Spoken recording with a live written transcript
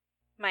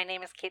My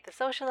name is Kate the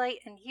Socialite,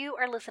 and you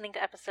are listening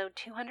to episode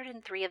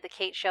 203 of The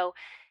Kate Show.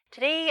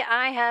 Today,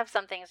 I have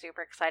something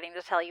super exciting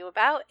to tell you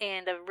about,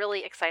 and a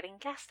really exciting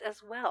guest as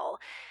well.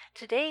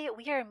 Today,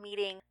 we are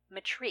meeting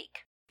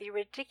Metrique, the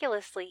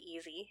ridiculously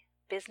easy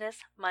business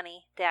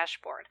money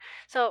dashboard.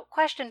 So,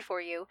 question for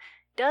you,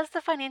 does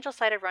the financial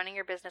side of running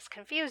your business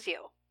confuse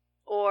you?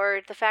 Or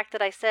the fact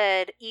that I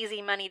said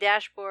easy money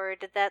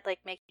dashboard, did that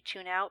make you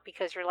tune out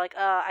because you're like,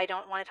 I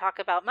don't want to talk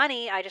about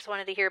money, I just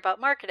wanted to hear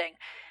about marketing?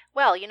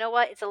 Well, you know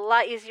what? It's a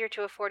lot easier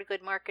to afford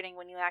good marketing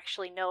when you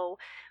actually know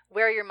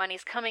where your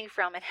money's coming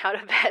from and how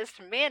to best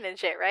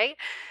manage it, right?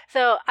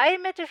 So I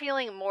admit to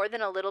feeling more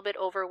than a little bit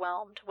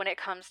overwhelmed when it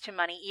comes to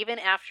money, even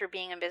after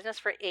being in business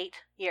for 8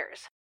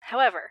 years.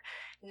 However,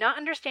 not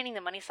understanding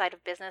the money side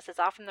of business is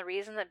often the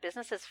reason that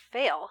businesses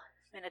fail.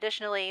 And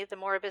additionally, the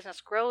more a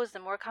business grows, the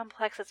more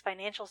complex its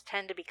financials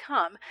tend to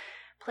become.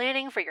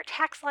 Planning for your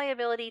tax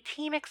liability,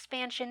 team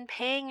expansion,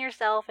 paying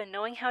yourself, and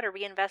knowing how to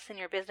reinvest in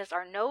your business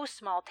are no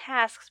small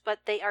tasks, but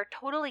they are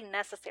totally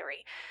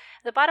necessary.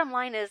 The bottom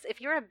line is,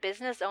 if you're a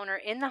business owner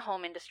in the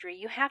home industry,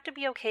 you have to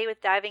be okay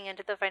with diving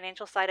into the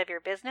financial side of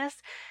your business,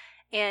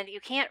 and you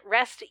can't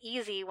rest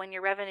easy when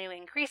your revenue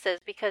increases,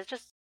 because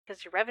just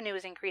because your revenue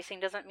is increasing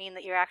doesn't mean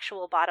that your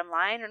actual bottom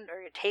line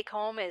or your take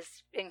home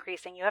is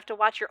increasing. You have to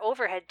watch your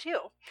overhead too.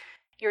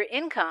 Your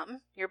income,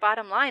 your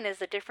bottom line, is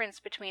the difference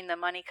between the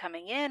money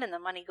coming in and the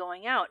money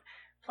going out.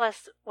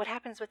 Plus, what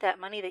happens with that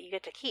money that you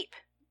get to keep?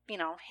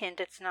 Hint,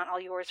 it's not all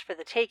yours for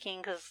the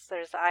taking because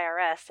there's the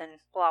IRS and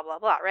blah, blah,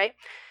 blah, right?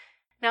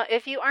 Now,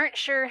 if you aren't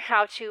sure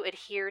how to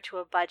adhere to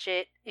a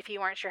budget, if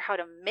you aren't sure how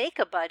to make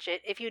a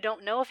budget, if you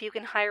don't know if you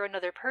can hire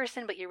another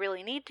person but you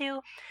really need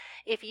to,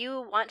 if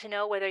you want to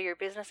know whether your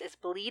business is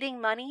bleeding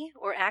money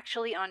or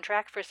actually on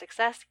track for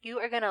success, you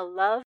are going to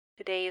love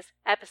today's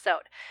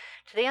episode.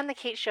 Today on The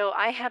Kate Show,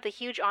 I have the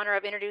huge honor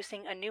of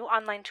introducing a new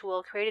online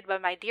tool created by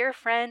my dear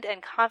friend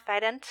and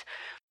confidant,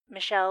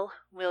 Michele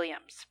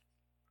Williams.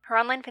 Her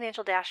online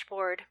financial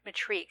dashboard,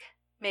 Metrique,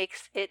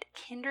 makes it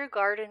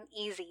kindergarten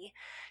easy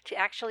to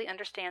actually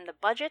understand the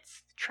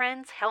budgets,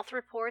 trends, health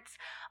reports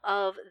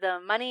of the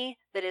money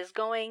that is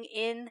going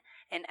in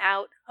and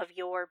out of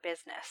your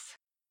business.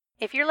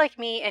 If you're like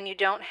me and you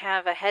don't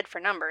have a head for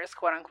numbers,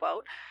 quote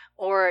unquote,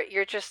 or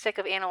you're just sick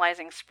of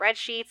analyzing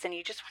spreadsheets and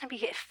you just want to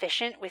be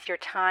efficient with your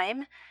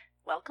time,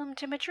 welcome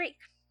to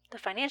Metrique, the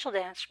financial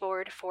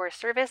dashboard for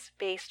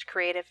service-based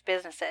creative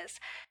businesses.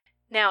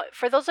 Now,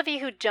 for those of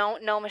you who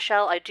don't know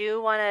Michele, I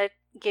do want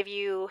to give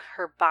you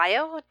her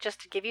bio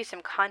just to give you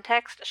some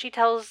context. She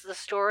tells the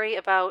story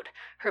about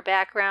her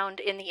background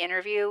in the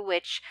interview,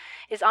 which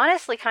is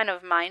honestly kind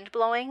of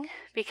mind-blowing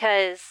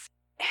because,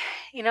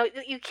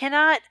 you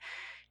cannot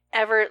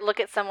ever look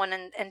at someone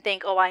and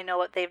think, oh, I know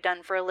what they've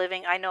done for a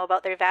living, I know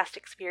about their vast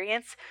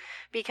experience,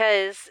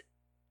 because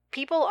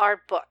people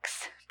are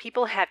books.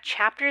 People have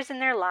chapters in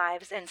their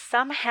lives, and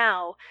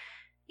somehow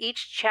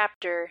each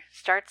chapter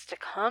starts to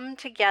come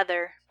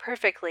together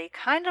perfectly,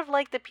 kind of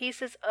like the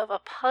pieces of a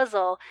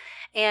puzzle.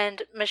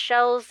 And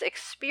Michele's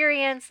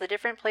experience, the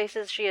different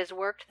places she has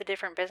worked, the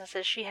different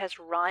businesses she has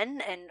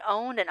run and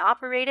owned and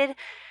operated,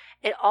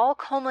 it all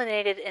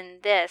culminated in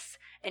this.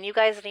 And you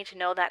guys need to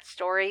know that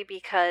story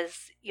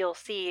because you'll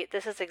see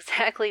this is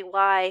exactly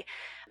why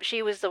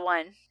she was the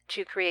one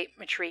to create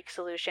Metrique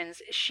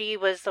Solutions. She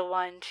was the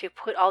one to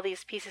put all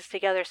these pieces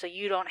together so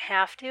you don't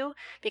have to,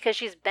 because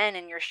she's been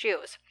in your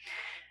shoes.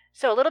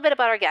 So a little bit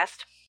about our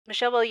guest.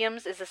 Michele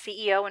Williams is the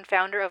CEO and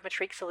founder of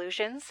Metrique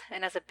Solutions,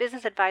 and as a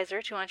business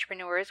advisor to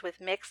entrepreneurs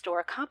with mixed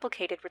or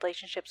complicated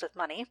relationships with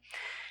money,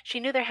 she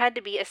knew there had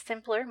to be a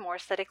simpler, more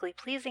aesthetically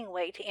pleasing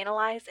way to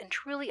analyze and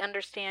truly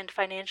understand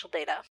financial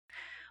data.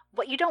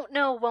 What you don't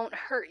know won't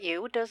hurt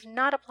you does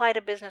not apply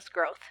to business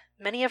growth.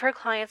 Many of her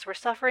clients were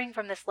suffering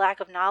from this lack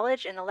of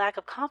knowledge and the lack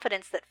of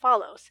confidence that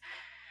follows.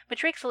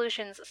 Metrique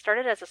Solutions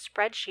started as a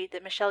spreadsheet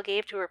that Michele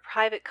gave to her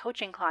private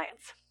coaching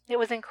clients. It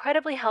was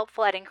incredibly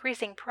helpful at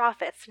increasing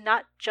profits,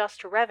 not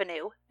just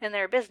revenue, in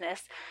their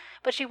business,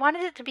 but she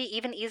wanted it to be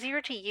even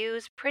easier to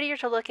use, prettier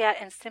to look at,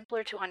 and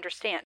simpler to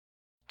understand.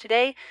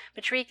 Today,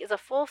 Metrique is a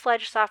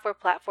full-fledged software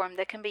platform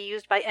that can be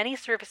used by any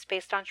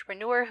service-based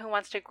entrepreneur who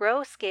wants to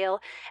grow, scale,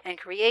 and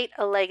create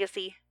a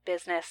legacy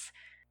business.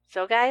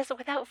 So guys,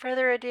 without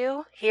further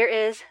ado, here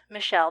is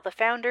Michele, the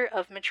founder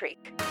of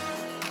Metrique.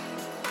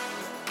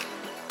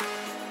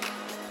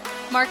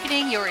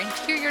 Marketing your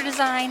interior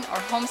design or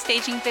home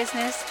staging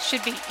business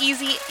should be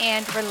easy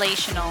and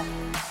relational.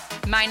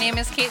 My name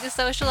is Kate the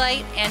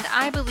Socialite, and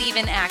I believe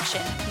in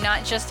action,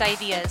 not just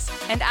ideas.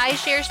 And I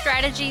share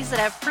strategies that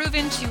have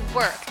proven to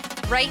work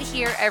right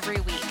here every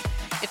week.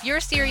 If you're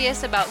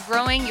serious about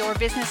growing your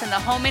business in the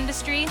home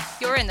industry,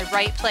 you're in the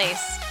right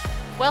place.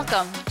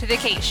 Welcome to The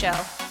Kate Show.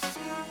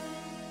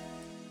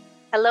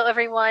 Hello,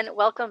 everyone.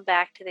 Welcome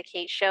back to The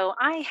Kate Show.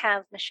 I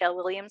have Michele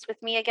Williams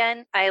with me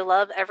again. I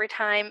love every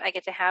time I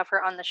get to have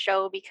her on the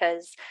show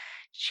because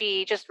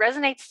she just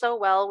resonates so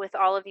well with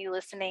all of you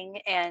listening.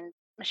 And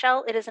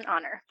Michele, it is an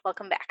honor.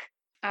 Welcome back.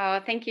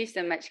 Oh, thank you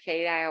so much,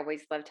 Kate. I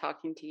always love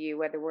talking to you,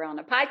 whether we're on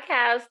a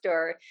podcast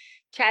or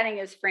chatting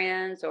as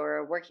friends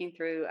or working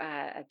through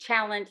a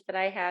challenge that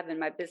I have in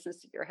my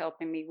business that you're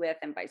helping me with,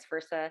 and vice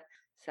versa.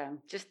 So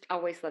just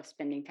always love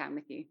spending time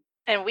with you.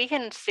 And we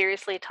can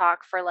seriously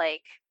talk for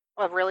like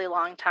a really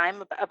long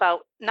time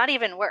about not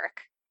even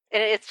work.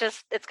 And it's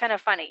just, it's kind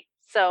of funny.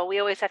 So we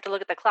always have to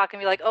look at the clock and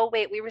be like, oh,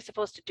 wait, we were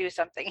supposed to do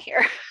something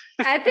here.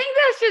 I think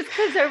that's just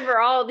because over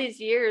all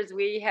these years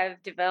we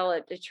have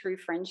developed a true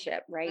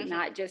friendship, right? Hmm.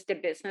 Not just a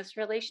business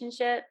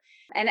relationship.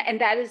 And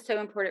that is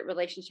so important.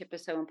 Relationship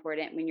is so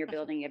important when you're Hmm.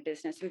 building a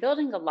business and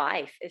building a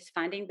life is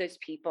finding those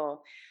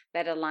people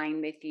that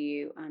align with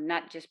you,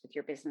 not just with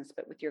your business,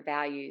 but with your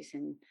values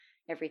and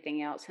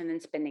everything else, and then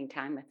spending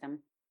time with them.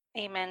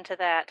 Amen to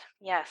that.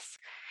 Yes.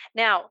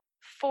 Now,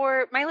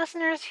 for my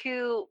listeners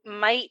who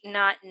might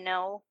not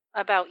know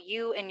about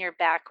you and your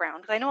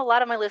background, 'cause I know a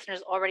lot of my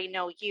listeners already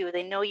know you.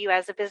 They know you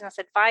as a business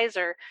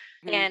advisor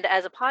Mhm. and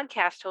as a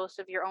podcast host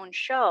of your own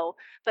show.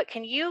 But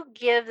can you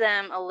give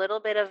them a little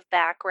bit of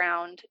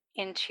background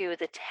into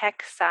the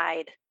tech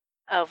side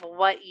of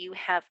what you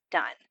have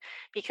done?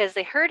 Because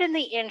they heard in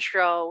the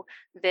intro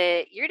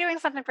that you're doing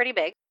something pretty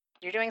big.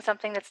 You're doing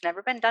something that's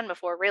never been done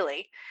before,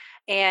 really.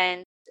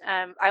 And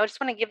I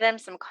just want to give them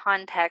some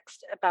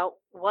context about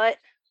what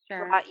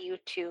Sure. brought you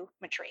to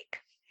Metrique.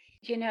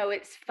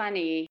 It's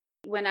funny.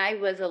 When I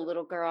was a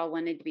little girl, I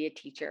wanted to be a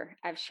teacher.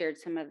 I've shared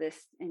some of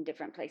this in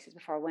different places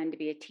before. I wanted to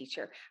be a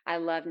teacher. I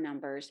love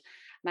numbers.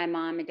 My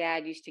mom and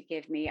dad used to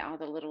give me all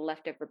the little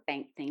leftover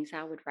bank things.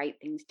 I would write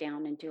things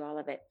down and do all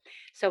of it.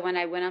 So when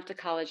I went off to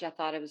college, I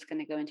thought I was going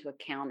to go into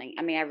accounting.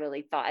 I mean, I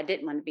really thought I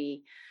didn't want to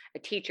be a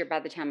teacher by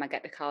the time I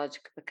got to college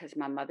because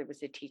my mother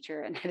was a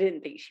teacher and I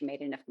didn't think she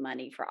made enough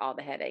money for all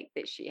the headache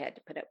that she had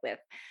to put up with.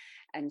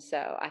 And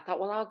so I thought,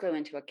 well, I'll go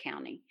into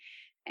accounting.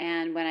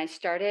 And when I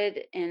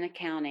started in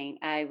accounting,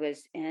 I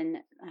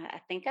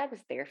think I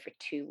was there for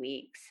 2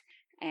 weeks.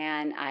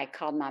 And I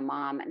called my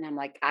mom and I'm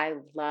like, I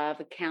love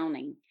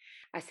accounting.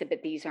 I said,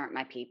 but these aren't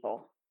my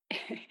people.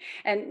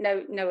 And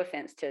no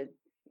offense to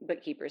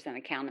bookkeepers and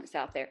accountants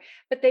out there,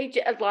 but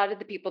a lot of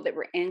the people that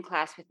were in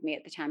class with me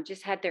at the time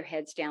just had their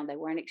heads down. They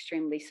weren't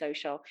extremely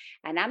social.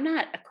 And I'm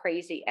not a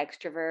crazy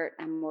extrovert.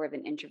 I'm more of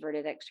an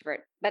introverted extrovert,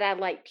 but I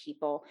like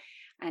people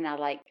and I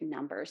like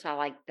numbers. I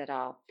like that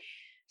all.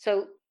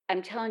 So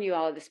I'm telling you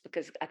all of this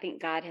because I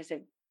think God has a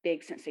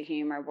big sense of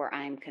humor where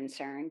I'm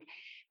concerned.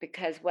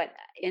 Because what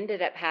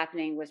ended up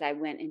happening was I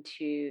went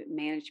into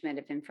management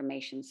of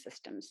information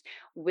systems,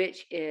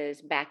 which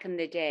is back in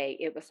the day,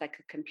 it was like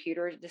a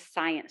computer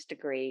science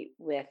degree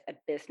with a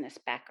business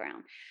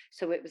background.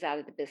 So it was out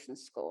of the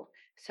business school.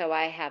 So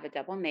I have a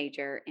double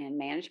major in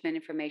management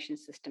information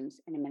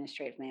systems and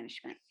administrative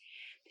management.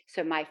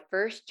 So my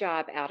first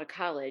job out of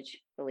college,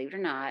 believe it or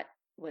not,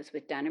 was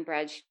with Dun& and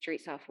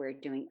Bradstreet Software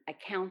doing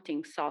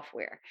accounting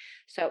software.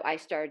 So I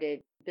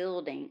started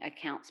building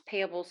accounts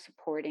payable,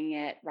 supporting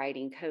it,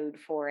 writing code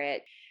for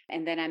it.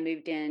 And then I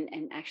moved in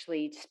and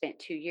actually spent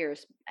 2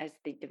 years as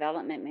the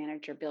development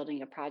manager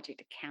building a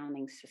project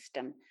accounting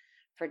system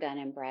for Dun&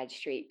 and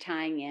Bradstreet,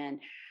 tying in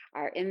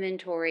our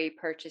inventory,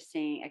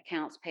 purchasing,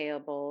 accounts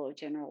payable,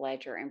 general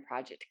ledger, and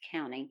project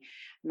accounting.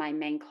 My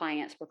main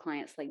clients were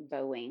clients like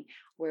Boeing,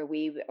 or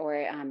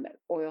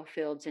oil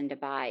fields in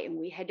Dubai, and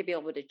we had to be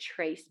able to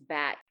trace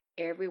back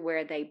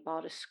everywhere they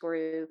bought a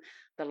screw,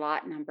 the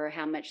lot number,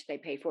 how much they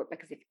paid for it.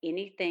 Because if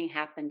anything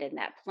happened in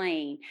that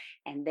plane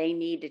and they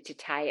needed to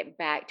tie it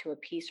back to a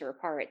piece or a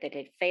part that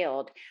had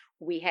failed,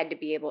 we had to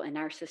be able in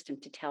our system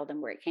to tell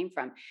them where it came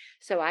from.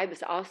 So I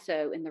was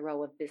also in the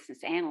role of business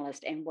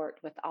analyst and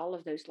worked with all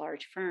of those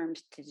large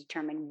firms to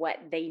determine what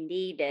they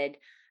needed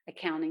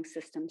accounting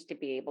systems to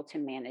be able to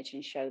manage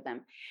and show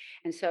them.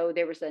 And so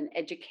there was an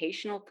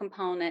educational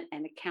component,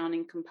 an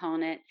accounting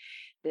component,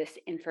 this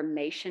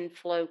information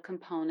flow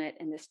component,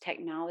 and this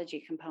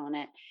technology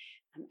component.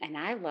 And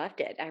I loved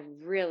it. I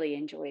really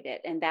enjoyed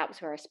it. And that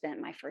was where I spent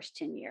my first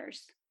 10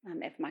 years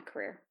of my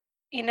career.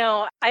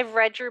 I've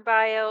read your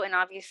bio and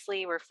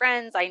obviously we're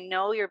friends. I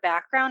know your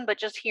background, but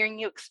just hearing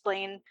you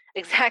explain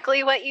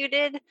exactly what you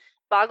did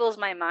boggles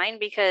my mind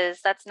because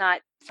that's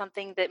not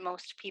something that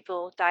most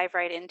people dive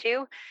right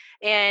into.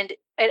 And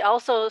it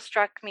also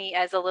struck me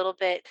as a little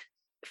bit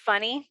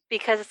funny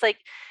because it's like,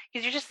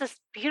 because you're just this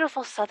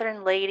beautiful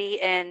Southern lady,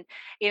 and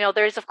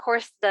there's of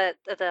course the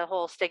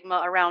whole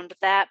stigma around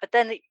that, but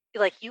then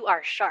like you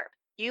are sharp.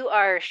 You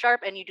are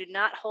sharp and you do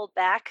not hold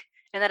back,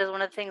 and that is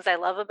one of the things I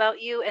love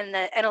about you. And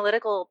the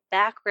analytical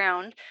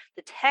background,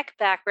 the tech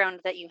background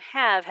that you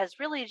have has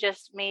really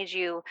just made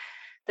you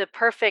the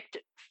perfect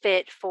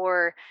fit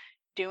for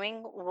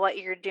doing what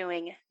you're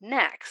doing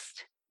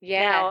next.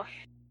 Yeah. Now,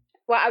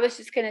 Well, I was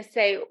just going to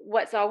say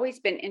what's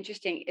always been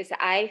interesting is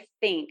I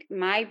think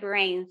my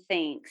brain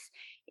thinks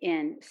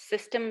in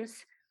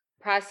systems,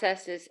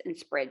 processes, and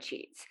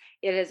spreadsheets.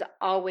 It has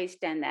always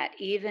done that.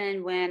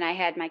 Even when I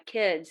had my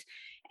kids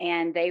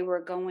and they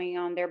were going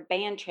on their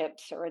band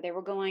trips, or they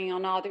were going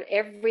on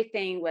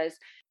everything was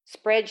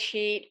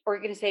spreadsheet,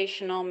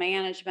 organizational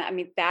management. I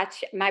mean,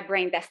 that's my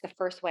brain. That's the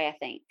first way I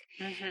think.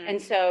 Mm-hmm.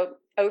 And so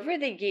over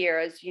the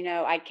years,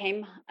 I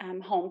came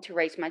home to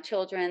raise my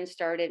children,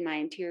 started my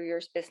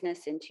interiors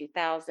business in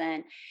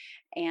 2000,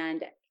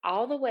 and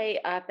all the way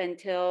up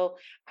until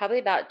probably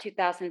about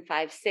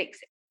 2005, six,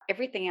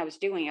 everything I was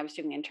doing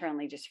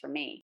internally just for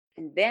me.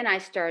 And then I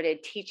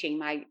started teaching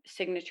my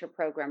signature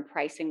program,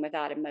 Pricing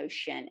Without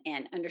Emotion,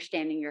 and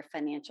Understanding Your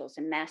Financials,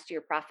 and Master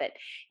Your Profit.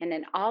 And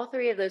then all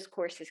three of those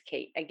courses,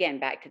 Kate, again,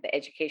 back to the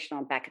educational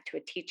and back to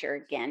a teacher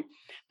again.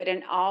 But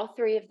in all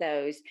three of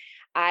those,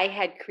 I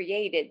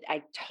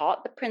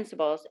taught the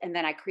principles, and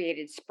then I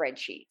created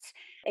spreadsheets.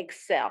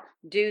 Excel,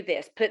 do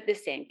this, put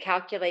this in,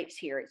 calculates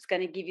here. It's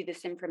going to give you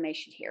this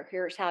information here.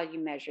 Here's how you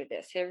measure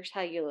this. Here's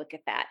how you look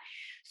at that.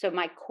 So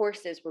my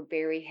courses were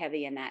very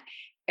heavy in that.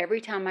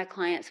 Every time my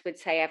clients would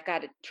say, I've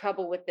got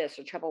trouble with this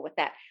or trouble with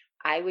that,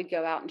 I would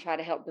go out and try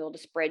to help build a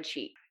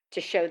spreadsheet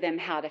to show them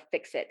how to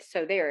fix it.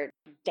 So there are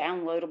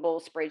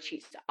downloadable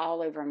spreadsheets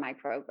all over my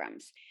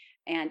programs.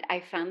 And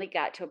I finally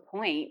got to a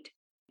point,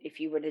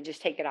 if you were to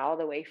just take it all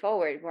the way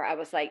forward, where I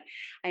was like,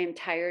 I am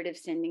tired of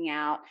sending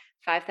out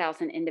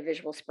 5,000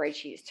 individual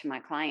spreadsheets to my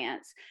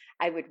clients.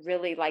 I would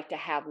really like to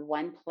have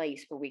one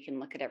place where we can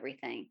look at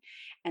everything.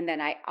 And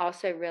then I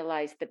also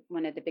realized that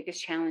one of the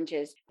biggest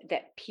challenges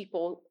that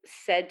people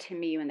said to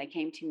me when they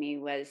came to me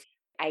was,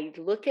 I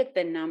look at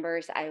the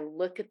numbers, I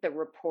look at the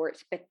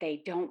reports, but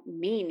they don't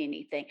mean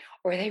anything.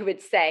 Or they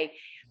would say,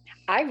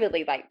 I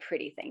really like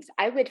pretty things.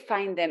 I would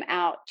find them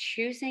out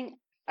choosing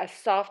a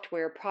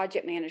software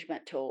project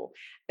management tool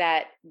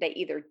that they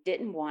either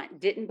didn't want,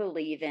 didn't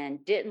believe in,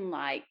 didn't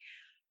like,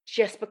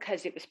 just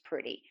because it was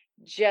pretty,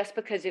 just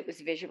because it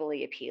was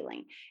visually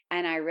appealing.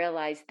 And I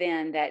realized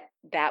then that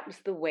that was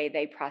the way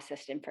they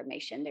processed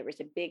information. There was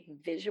a big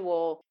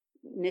visual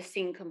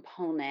missing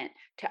component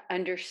to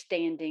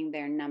understanding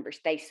their numbers.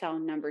 They saw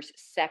numbers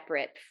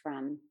separate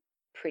from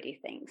pretty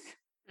things.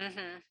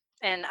 Mm-hmm.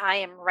 And I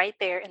am right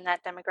there in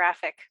that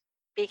demographic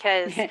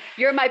because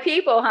You're my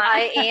people, huh?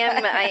 I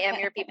am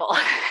your people.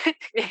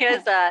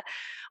 Because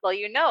well,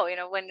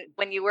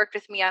 when you worked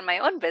with me on my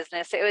own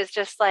business, it was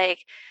just like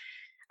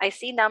I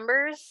see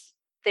numbers,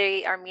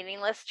 they are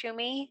meaningless to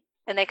me,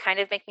 and they kind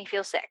of make me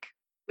feel sick,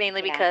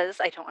 mainly Yeah, because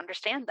I don't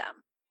understand them.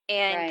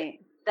 And right.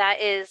 that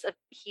is a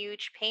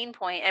huge pain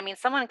point. I mean,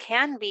 someone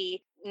can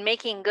be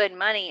making good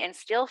money and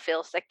still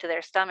feel sick to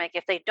their stomach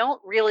if they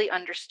don't really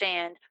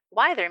understand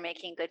why they're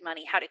making good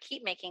money, how to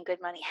keep making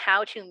good money,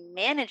 how to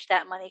manage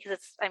that money, because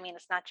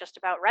it's not just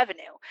about revenue.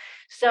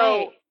 Right.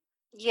 So,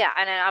 yeah,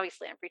 and then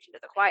obviously I'm preaching to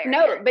the choir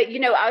No, here. but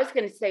I was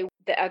going to say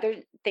the other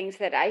things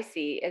that I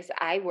see is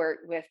I work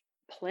with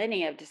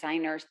plenty of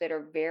designers that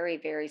are very,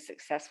 very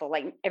successful.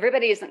 Like,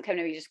 everybody isn't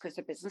coming to me just because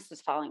their business is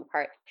falling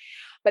apart.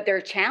 But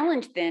their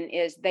challenge then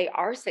is they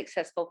are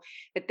successful,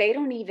 but they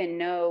don't even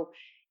know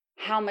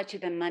how much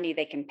of the money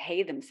they can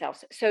pay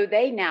themselves. So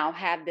they now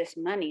have this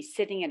money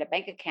sitting in a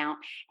bank account,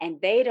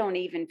 and they don't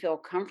even feel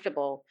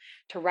comfortable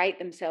to write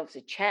themselves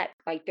a check.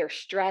 Like, they're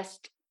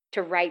stressed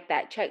to write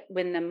that check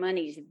when the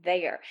money's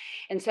there.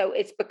 And so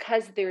it's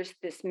because there's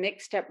this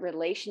mixed up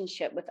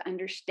relationship with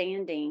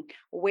understanding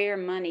where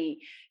money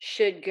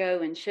should go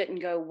and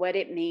shouldn't go, what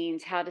it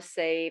means, how to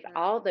save,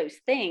 all those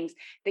things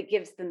that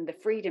gives them the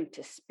freedom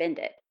to spend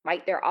it.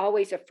 Right? They're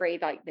always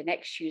afraid like the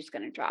next shoe's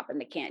going to drop,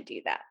 and they can't do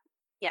that.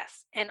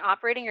 Yes, and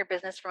operating your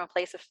business from a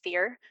place of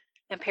fear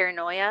and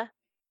paranoia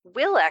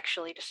will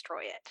actually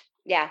destroy it.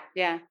 Yeah,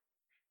 yeah.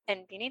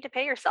 And you need to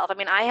pay yourself. I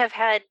mean, I have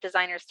had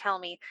designers tell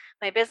me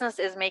my business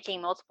is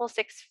making multiple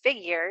six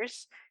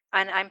figures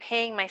and I'm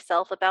paying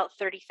myself about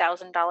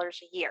 $30,000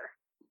 a year.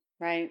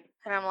 Right.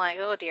 And I'm like,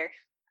 oh dear.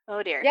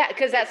 Oh dear. Yeah,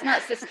 because that's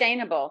not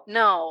sustainable.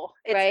 No,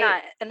 it's Right.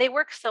 not. And they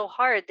work so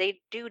hard. They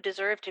do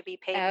deserve to be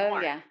paid Oh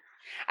more. yeah.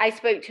 I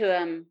spoke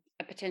to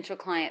a potential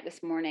client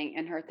this morning,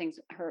 and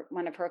her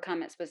one of her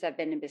comments was, I've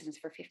been in business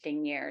for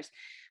 15 years.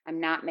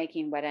 I'm not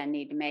making what I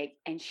need to make.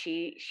 And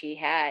she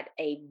had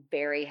a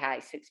very high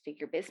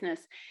six-figure business.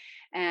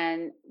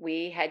 And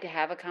we had to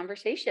have a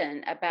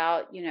conversation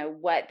about,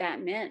 what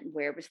that meant,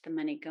 where was the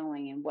money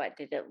going, and what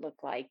did it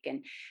look like.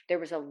 And there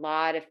was a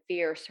lot of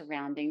fear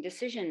surrounding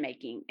decision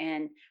making.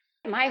 And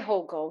my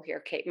whole goal here,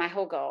 Kate, my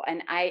whole goal,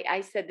 and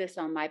I said this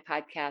on my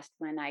podcast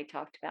when I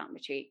talked about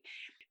Metrique.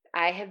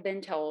 I have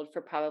been told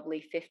for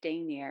probably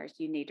 15 years,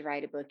 you need to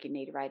write a book, you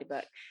need to write a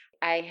book.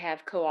 I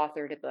have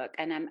co-authored a book,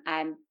 and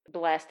I'm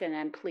blessed and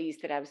I'm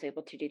pleased that I was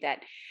able to do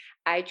that.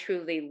 I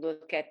truly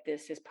look at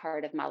this as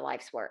part of my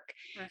life's work,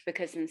 Mm.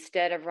 because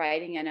instead of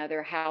writing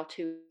another how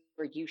to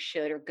or you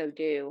should or go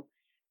do,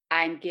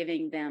 I'm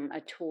giving them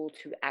a tool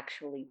to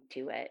actually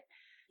do it.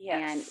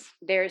 And Yes.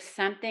 there's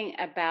something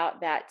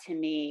about that to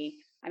me.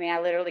 I mean, I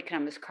literally can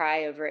almost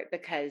cry over it,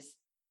 because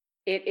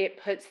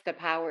it puts the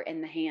power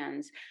in the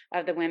hands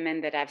of the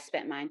women that I've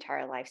spent my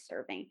entire life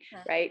serving,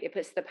 Mm. right? It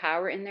puts the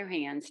power in their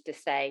hands to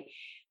say,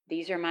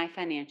 these are my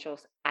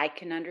financials. I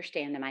can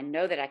understand them. I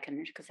know that I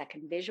can, because I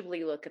can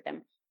visually look at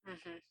them.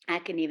 Mm-hmm. I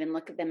can even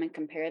look at them and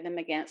compare them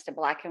against a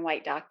black and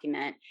white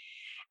document.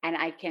 And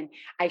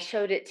I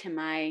showed it to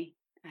my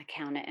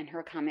accountant, and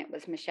her comment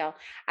was, Michelle,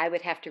 I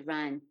would have to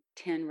run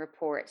 10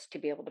 reports to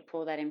be able to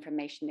pull that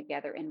information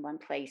together in one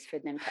place for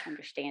them to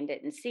understand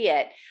it and see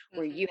it,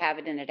 where Mm-hmm. you have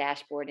it in a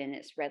dashboard and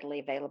it's readily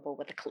available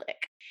with a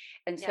click.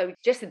 And Yeah. so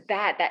just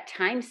that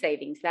time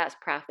savings, that's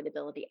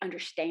profitability,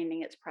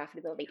 understanding its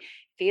profitability,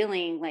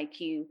 feeling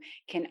like you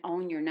can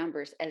own your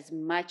numbers as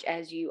much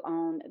as you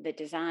own the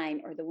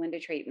design or the window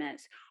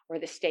treatments or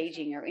the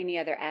staging or any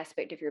other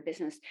aspect of your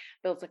business,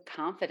 builds a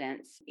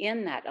confidence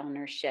in that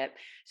ownership,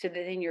 so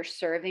that then you're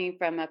serving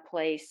from a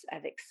place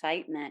of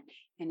excitement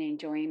and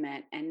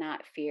enjoyment and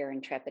not fear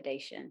and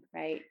trepidation,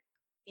 right?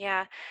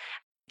 Yeah.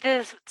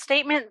 This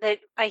statement that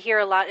I hear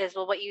a lot is,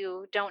 well, what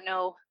you don't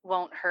know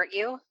won't hurt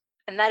you.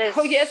 And that is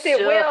Oh, yes, it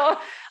so, will.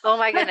 oh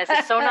my goodness,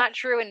 it's so not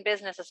true in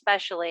business,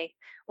 especially.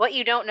 What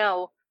you don't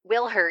know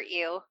will hurt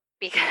you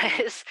Yeah.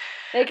 because,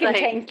 They can like,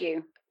 tank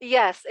you.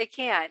 yes, it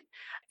can.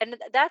 And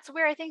that's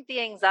where I think the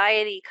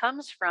anxiety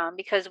comes from,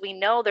 because we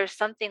know there's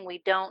something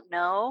we don't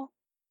know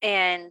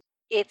and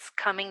it's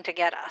coming to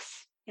get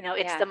us.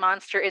 It's Yeah. the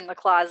monster in the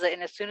closet.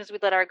 And as soon as we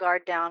let our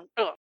guard down,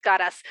 oh, got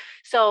us.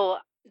 So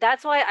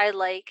that's why I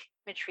like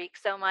Metrique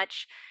so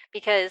much,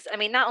 because I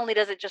mean, not only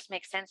does it just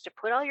make sense to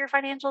put all your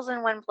financials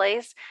in one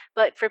place,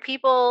 but for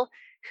people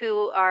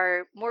who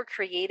are more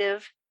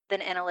creative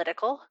than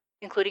analytical,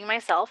 including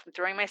myself, I'm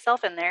throwing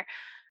myself in there,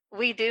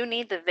 we do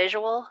need the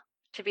visual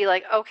to be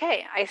like,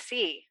 okay, I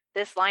see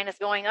this line is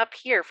going up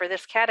here for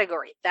this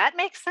category. That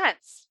makes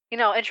sense.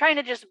 And trying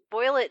to just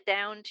boil it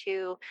down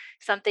to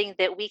something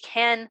that we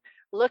can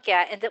look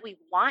at and that we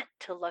want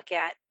to look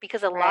at.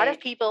 Because a lot of Right.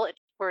 people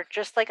were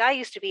just like I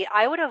used to be.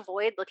 I would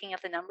avoid looking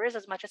at the numbers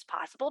as much as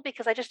possible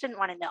because I just didn't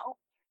want to know.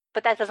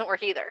 But that doesn't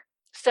work either.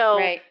 So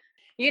Right.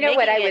 You know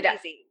what making I it would,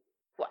 easy.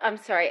 well, I'm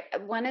sorry.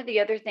 One of the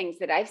other things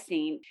that I've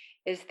seen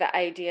is the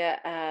idea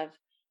of,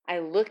 I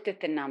looked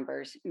at the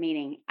numbers,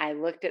 meaning I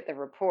looked at the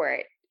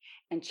report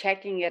and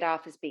checking it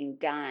off as being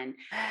done,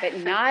 but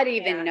not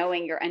even Yeah.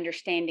 knowing or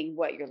understanding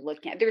what you're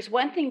looking at. There's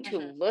one thing to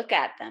Hmm. look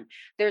at them.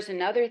 There's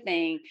another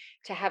thing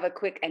to have a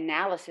quick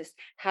analysis.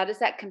 How does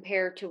that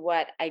compare to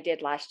what I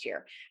did last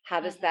year? How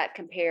does Hmm. that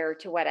compare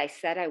to what I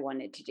said I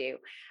wanted to do?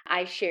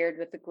 I shared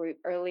with the group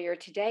earlier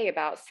today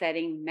about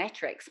setting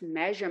metrics,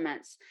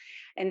 measurements.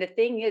 And the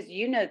thing is,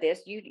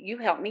 this, you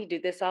help me do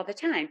this all the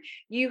time.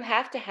 You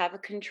have to have a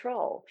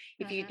control.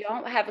 If you Hmm.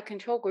 don't have a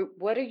control group,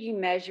 what are you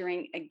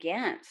measuring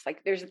against?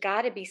 Like, there's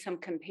got to be some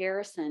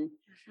comparison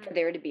Hmm. for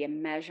there to be a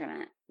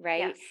measurement,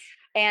 right? Yes.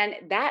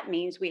 And that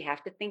means we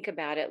have to think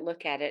about it,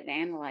 look at it, and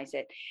analyze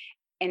it.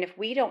 And if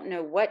we don't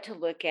know what to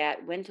look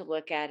at, when to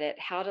look at it,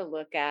 how to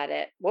look at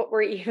it, what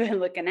we're even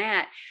looking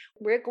at,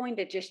 we're going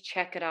to just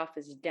check it off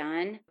as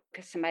done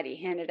because somebody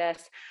handed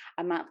us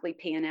a monthly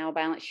P&L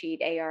balance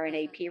sheet, AR and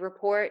Hmm. AP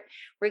report.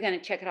 We're going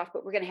to check it off,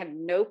 but we're going to have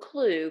no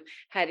clue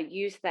how to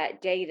use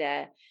that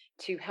data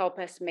to help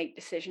us make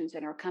decisions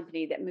in our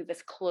company that move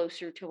us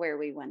closer to where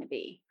we want to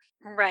be.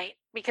 Right,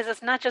 because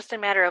it's not just a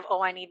matter of,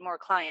 oh, I need more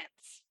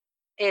clients.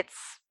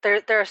 It's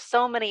there are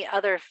so many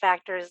other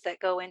factors that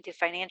go into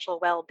financial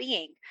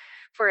well-being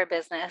for a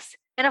business.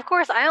 And of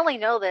course, I only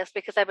know this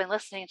because I've been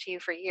listening to you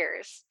for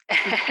years.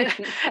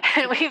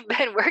 And we've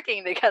been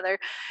working together.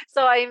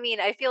 So I mean,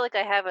 I feel like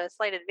I have a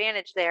slight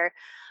advantage there.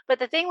 But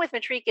the thing with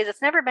Metrique is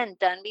it's never been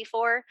done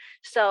before.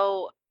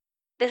 So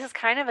this is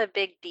kind of a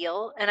big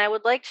deal, and I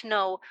would like to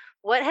know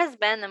what has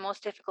been the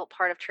most difficult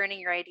part of turning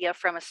your idea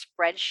from a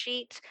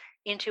spreadsheet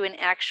into an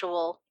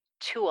actual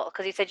tool?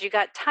 Because you said you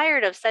got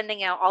tired of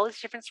sending out all these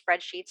different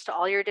spreadsheets to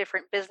all your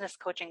different business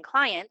coaching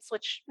clients,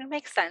 which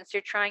makes sense.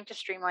 You're trying to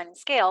streamline and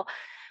scale,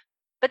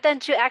 but then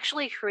to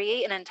actually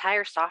create an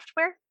entire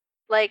software,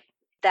 like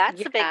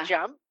that's a big Yeah.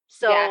 jump.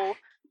 Yeah. So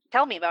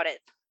tell me about it.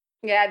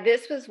 Yeah,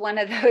 this was one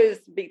of those,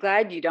 be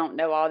glad you don't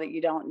know all that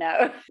you don't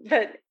know.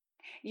 But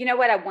you know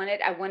what I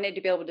wanted? I wanted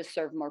to be able to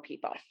serve more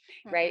people,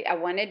 Hmm. right? I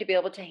wanted to be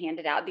able to hand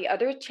it out. The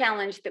other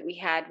challenge that we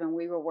had when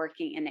we were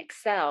working in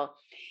Excel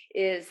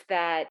is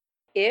that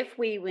if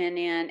we went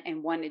in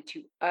and wanted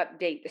to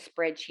update the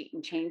spreadsheet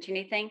and change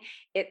anything,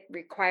 it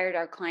required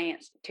our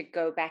clients to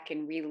go back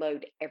and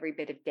reload every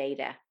bit of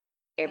data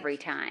every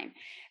Hmm. time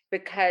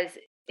because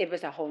it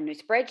was a whole new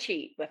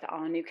spreadsheet with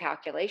all new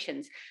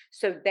calculations.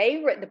 So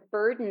the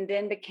burden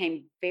then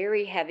became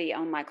very heavy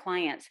on my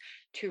clients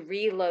to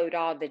reload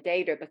all the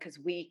data because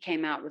we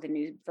came out with a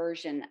new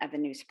version of a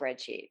new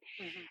spreadsheet.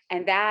 Hmm.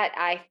 And that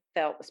I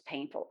felt was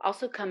painful.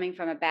 Also, coming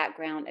from a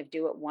background of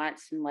do it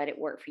once and let it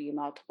work for you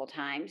multiple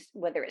times,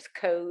 whether it's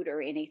code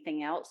or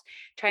anything else,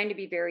 trying to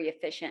be very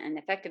efficient and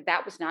effective,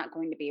 that was not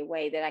going to be a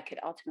way that I could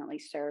ultimately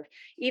serve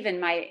even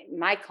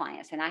my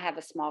clients. And I have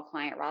a small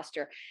client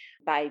roster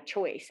by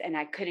choice, and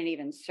I couldn't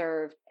even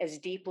serve as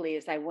deeply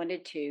as I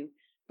wanted to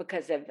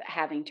because of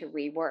having to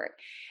rework.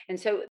 And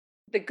so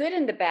the good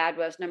and the bad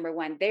was, number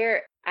one,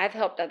 there I've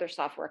helped other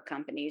software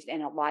companies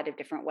in a lot of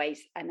different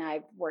ways, and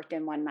I've worked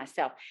in one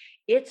myself.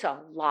 It's a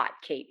lot,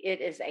 Kate.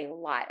 It is a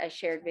lot. I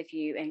shared with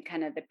you in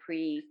kind of the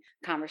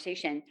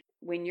pre-conversation.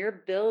 when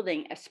you're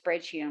building a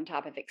spreadsheet on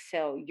top of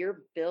Excel,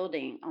 you're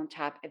building on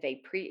top of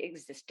a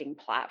pre-existing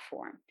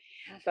platform.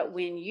 But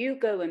when you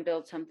go and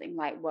build something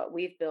like what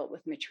we've built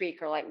with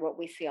Metrique, or like what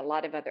we see a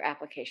lot of other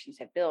applications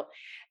have built,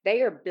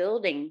 they are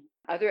building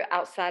other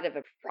outside of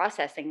a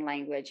processing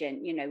language.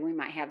 And, we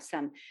might have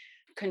some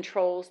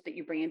controls that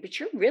you bring in, but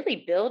you're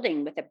really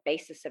building with a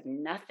basis of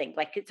nothing.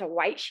 Like it's a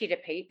white sheet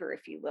of paper,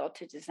 if you will,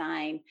 to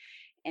design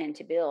and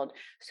to build.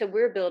 So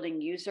we're building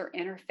user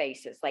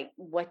interfaces. Like,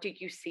 what do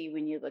you see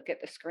when you look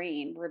at the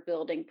screen? We're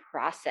building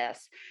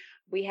process.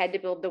 We had to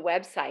build the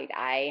website.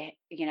 I,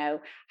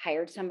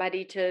 hired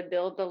somebody to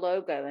build the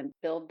logo and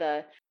build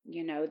the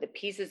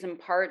pieces and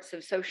parts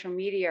of social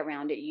media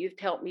around it. You've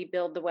helped me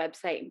build the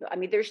website. I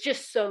mean, there's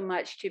just so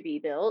much to be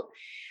built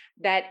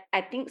that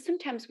I think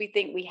sometimes we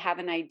think we have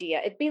an idea.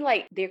 It'd be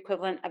like the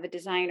equivalent of a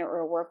designer or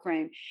a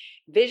workroom,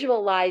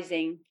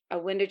 visualizing a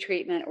window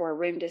treatment or a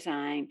room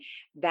design.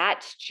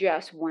 That's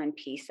just one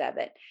piece of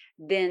it.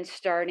 Then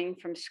starting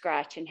from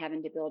scratch and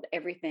having to build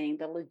everything,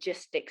 the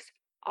logistics,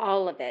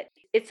 all of it.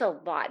 It's a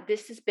lot.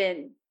 This has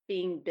been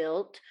being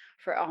built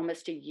for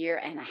almost a year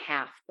and a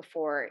half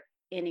before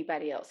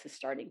anybody else is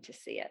starting to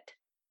see it.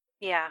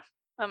 Yeah.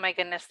 Oh my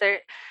goodness. There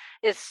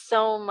is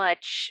so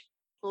much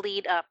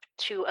lead up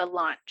to a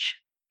launch,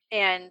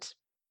 and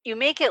you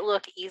make it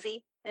look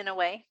easy in a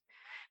way,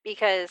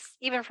 because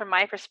even from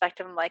my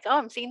perspective, I'm like, oh,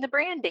 I'm seeing the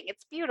branding,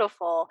 it's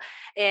beautiful,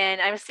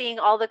 and I'm seeing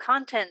all the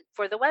content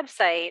for the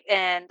website,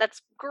 and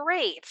that's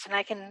great, and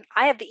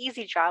I have the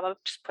easy job of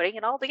just putting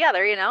it all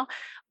together,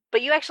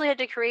 but you actually had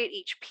to create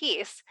each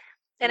piece.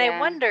 And I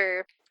Yeah.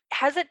 wonder,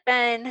 has it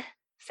been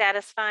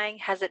satisfying?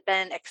 Has it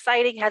been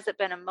exciting? Has it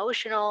been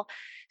emotional,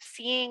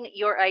 seeing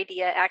your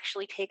idea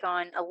actually take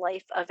on a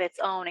life of its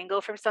own and go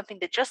from something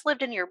that just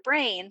lived in your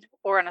brain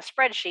or on a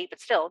spreadsheet,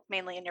 but still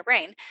mainly in your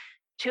brain,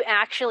 to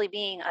actually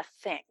being a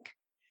thing?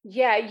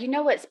 Yeah,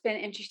 what's been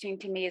interesting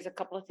to me is a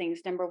couple of things.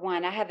 Number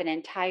one, I have an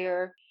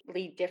entirely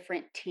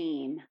different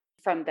team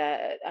from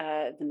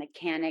the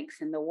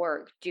mechanics and the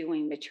work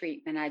doing the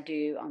treatment I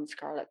do on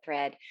Scarlet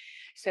Thread.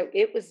 So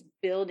it was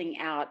building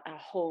out a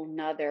whole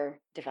nother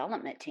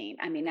development team.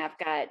 I mean, I've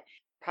got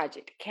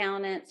project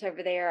accountants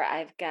over there.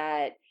 I've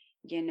got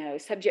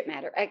subject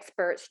matter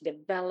experts,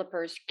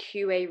 developers,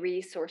 QA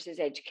resources,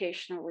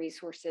 educational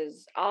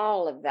resources,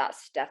 all of that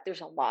stuff. There's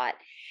a lot.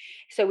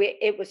 So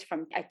it was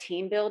from a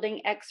team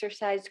building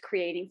exercise,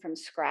 creating from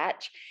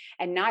scratch,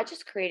 and not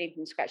just creating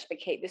from scratch, but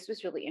Kate, this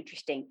was really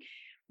interesting.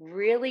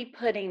 Really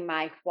putting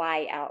my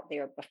why out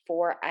there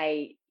before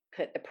I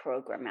put the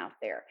program out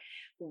there.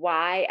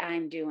 Why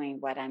I'm doing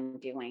what I'm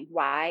doing,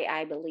 why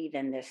I believe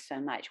in this so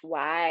much,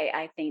 why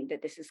I think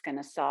that this is going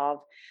to solve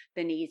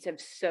the needs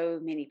of so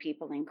many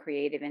people in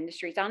creative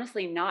industries.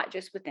 Honestly, not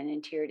just within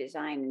interior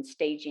design and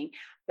staging,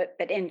 but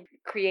in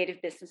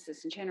creative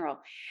businesses in general.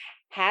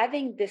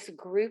 Having this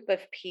group of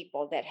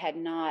people that had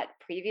not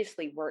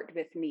previously worked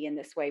with me in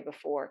this way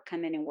before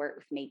come in and work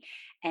with me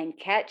and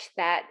catch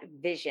that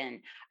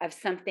vision of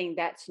something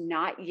that's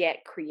not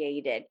yet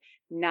created,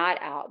 not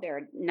out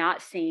there,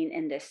 not seen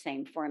in this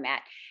same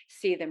format,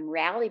 see them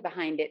rally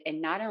behind it,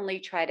 and not only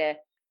try to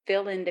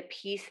fill in the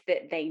piece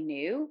that they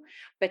knew,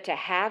 but to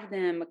have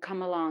them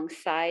come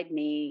alongside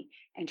me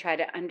and try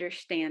to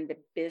understand the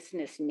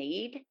business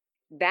need.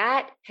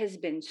 That has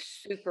been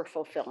super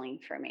fulfilling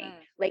for me,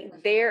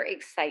 like their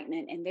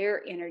excitement and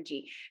their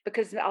energy,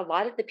 because a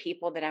lot of the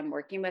people that I'm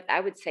working with,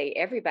 I would say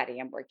everybody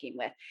I'm working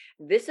with,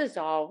 this is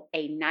all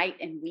a night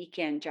and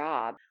weekend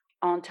job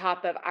on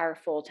top of our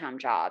full-time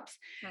jobs.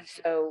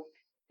 So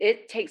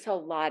it takes a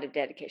lot of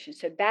dedication.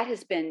 So that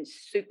has been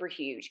super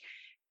huge.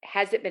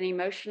 Has it been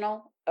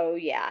emotional? Oh,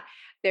 yeah.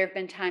 There have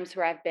been times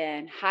where I've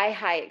been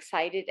high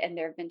excited, and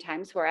there have been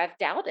times where I've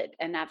doubted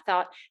and I've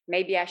thought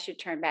maybe I should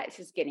turn back. This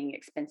is getting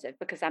expensive,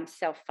 because I'm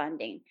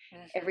self-funding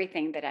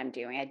everything that I'm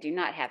doing. I do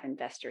not have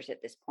investors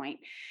at this point.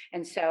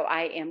 And so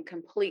I am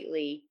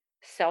completely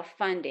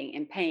self-funding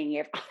and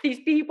paying all these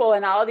people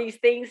and all these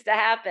things to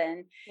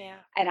happen. Yeah.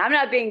 And I'm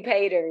not being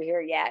paid over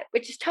here yet,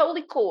 which is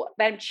totally cool.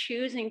 But I'm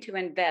choosing to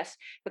invest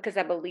because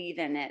I believe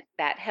in it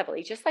that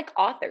heavily. Just like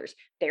authors,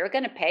 they're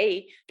going to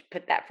pay to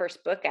put that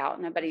first book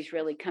out. Nobody's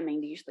really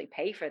coming to usually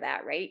pay for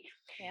that, right?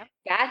 Yeah.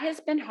 That has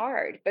been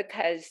hard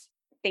because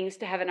things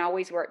haven't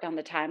always worked on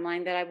the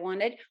timeline that I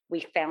wanted.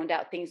 We found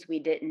out things we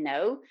didn't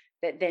know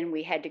that then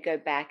we had to go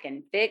back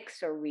and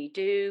fix or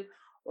redo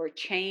or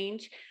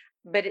change.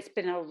 But it's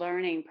been a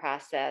learning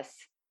process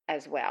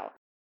as well.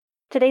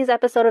 Today's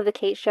episode of The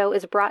Kate Show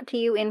is brought to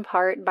you in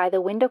part by the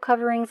Window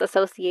Coverings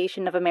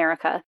Association of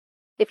America.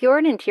 If you're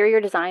an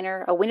interior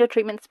designer, a window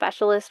treatment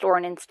specialist, or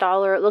an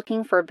installer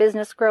looking for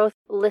business growth,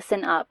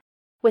 listen up.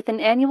 With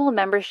an annual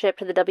membership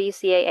to the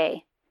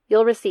WCAA,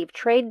 you'll receive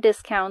trade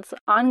discounts,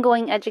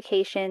 ongoing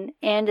education,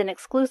 and an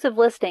exclusive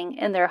listing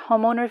in their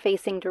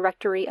homeowner-facing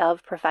directory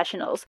of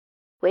professionals,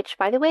 which,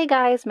 by the way,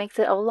 guys, makes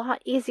it a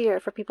lot easier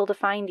for people to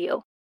find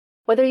you.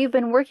 Whether you've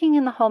been working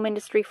in the home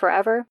industry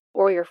forever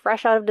or you're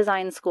fresh out of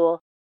design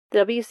school, the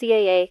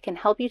WCAA can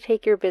help you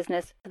take your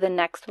business to the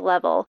next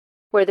level,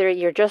 whether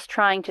you're just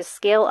trying to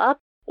scale up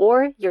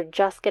or you're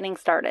just getting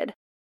started.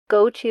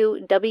 Go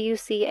to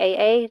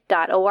wcaa.org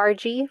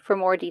for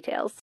more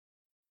details.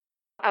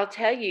 I'll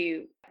tell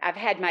you, I've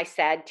had my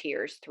sad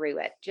tears through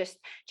it. Just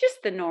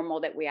the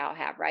normal that we all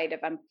have, right?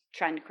 If I'm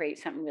trying to create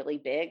something really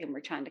big and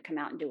we're trying to come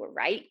out and do it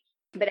right.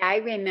 But I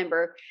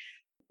remember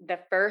the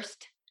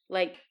first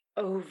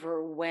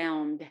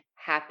overwhelmed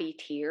happy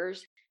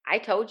tears. I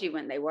told you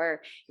when they were.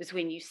 It was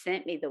when you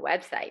sent me the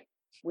website.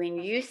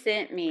 When you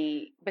sent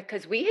me,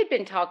 because we had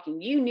been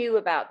talking, you knew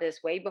about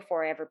this way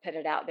before I ever put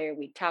it out there.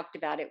 We talked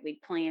about it,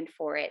 we planned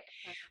for it.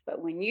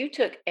 But when you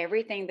took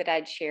everything that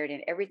I'd shared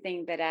and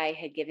everything that I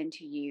had given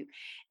to you,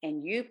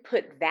 and you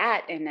put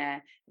that in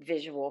a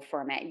visual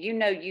format,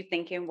 you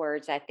think in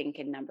words, I think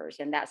in numbers.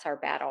 And that's our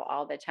battle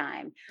all the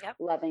time. Yep.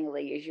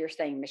 Lovingly, as you're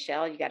saying,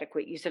 Michele, you got to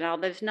quit using all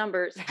those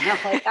numbers. And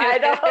I'm like, I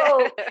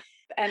know.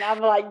 And I'm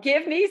like,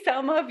 give me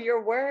some of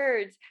your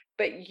words.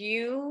 But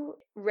you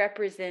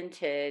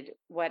represented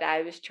what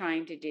I was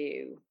trying to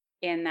do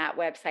in that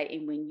website.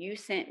 And when you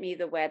sent me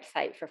the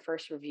website for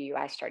first review,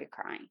 I started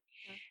crying.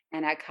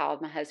 And I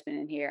called my husband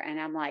in here and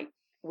I'm like,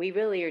 we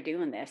really are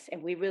doing this.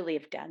 And we really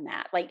have done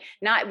that. Like,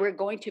 not we're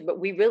going to, but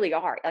we really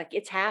are. Like,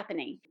 it's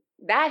happening.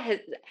 That has,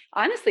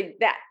 honestly,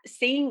 that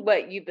seeing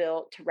what you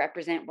built to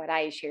represent what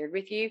I shared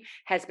with you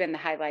has been the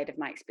highlight of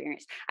my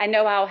experience. I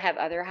know I'll have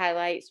other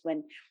highlights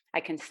when I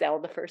can sell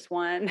the first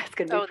one. That's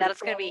going to be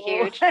that's going to be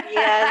cool. huge.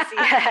 Yes.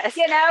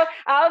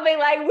 I'll be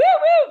like, woo.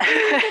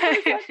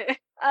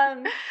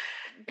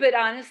 But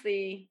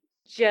honestly,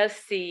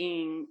 just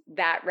seeing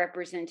that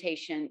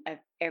representation of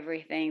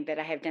everything that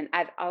I have done,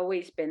 I've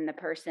always been the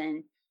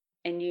person,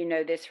 and you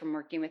know this from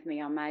working with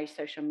me on my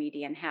social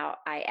media and how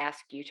I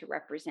ask you to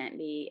represent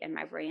me and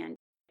my brand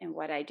and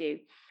what I do.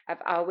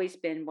 I've always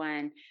been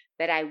one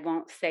that I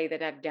won't say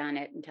that I've done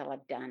it until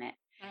I've done it.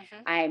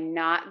 I'm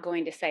not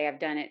going to say I've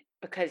done it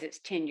because it's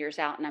 10 years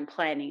out and I'm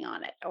planning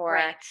on it. Or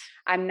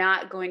I'm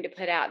not going to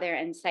put out there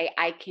and say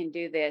I can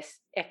do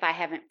this if I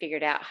haven't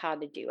figured out how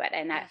to do it.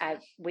 And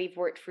we've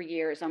worked for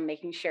years on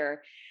making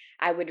sure.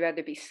 I would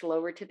rather be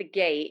slower to the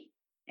gate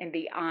and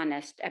be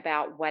honest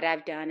about what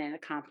I've done and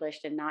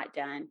accomplished and not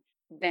done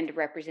than to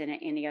represent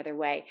it any other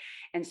way.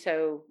 And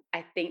so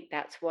I think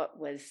that's what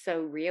was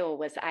so real,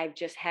 was I've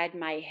just had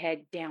my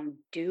head down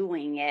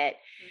doing it,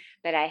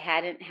 that I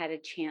hadn't had a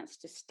chance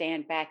to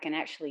stand back and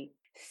actually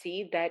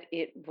see that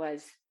it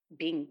was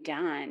being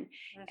done.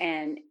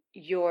 And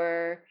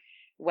your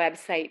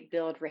website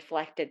build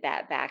reflected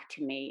that back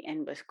to me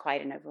and was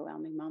quite an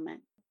overwhelming moment.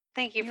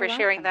 Thank you for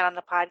sharing that on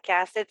the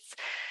podcast.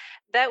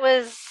 That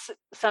was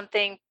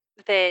something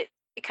that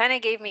it kind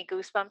of gave me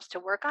goosebumps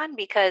to work on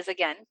because,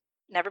 again,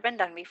 never been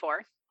done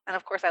before. And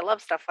of course, I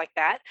love stuff like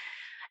that.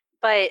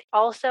 But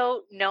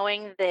also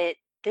knowing that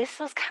this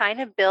was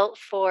kind of built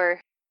for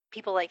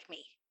people like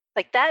me.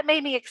 Like, that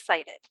made me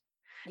excited.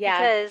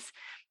 Because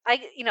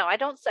I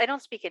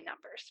don't speak in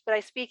numbers, but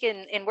I speak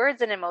in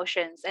words and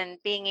emotions, and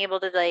being able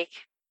to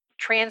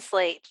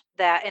translate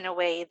that in a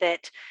way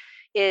that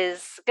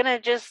is going to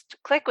just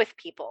click with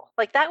people.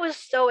 Like, that was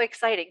so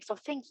exciting. So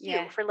thank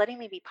you for letting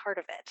me be part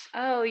of it.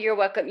 Oh, you're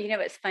welcome.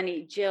 It's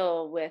funny.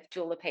 Jill with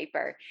Jewel of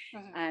Paper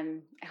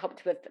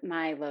helped with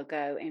my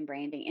logo and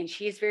branding. And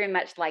she's very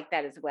much like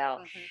that as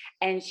well.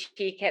 And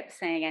she kept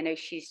saying, I know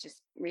she's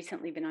just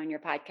recently been on your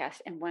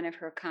podcast. And one of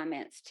her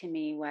comments to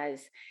me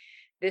was,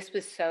 this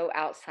was so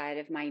outside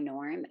of my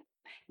norm,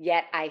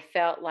 yet I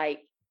felt like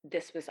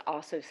this was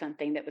also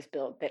something that was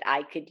built that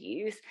I could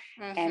use.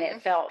 And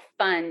it felt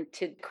fun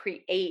to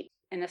create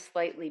in a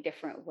slightly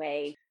different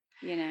way,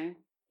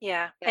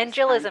 Yeah. And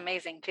Jill is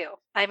amazing too.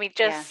 I mean,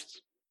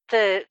 just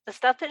the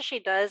stuff that she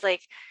does,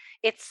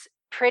 it's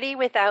pretty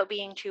without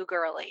being too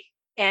girly.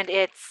 And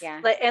it's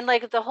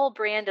the whole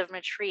brand of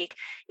Metrique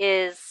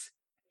is,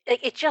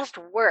 it just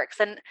works.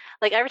 And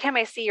every time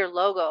I see your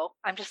logo,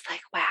 I'm just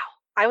like, wow,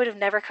 I would have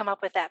never come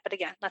up with that. But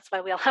again, that's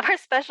why we all have our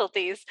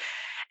specialties.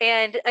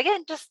 And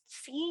again, just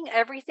seeing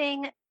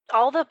everything,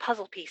 all the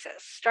puzzle pieces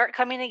start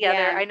coming together.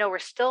 I know we're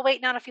still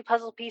waiting on a few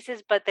puzzle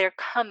pieces, but they're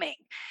coming.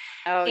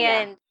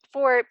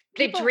 For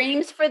people, the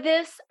dreams for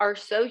this are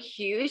so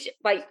huge.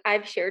 Like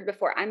I've shared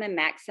before, I'm a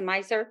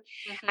maximizer.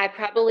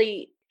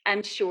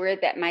 I'm sure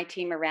that my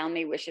team around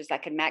me wishes I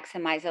could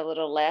maximize a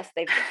little less.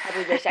 They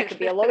probably wish I could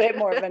be a little bit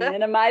more of a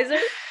minimizer.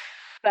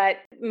 But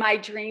my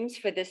dreams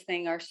for this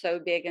thing are so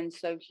big and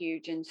so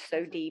huge and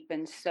so deep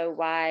and so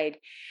wide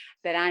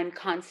that I'm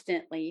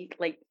constantly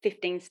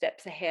 15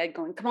 steps ahead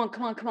going, come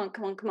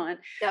on.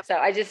 Yep. So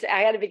I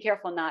got to be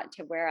careful not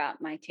to wear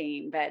out my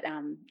team, but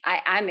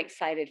I'm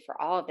excited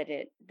for all that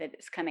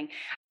is coming.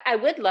 I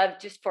would love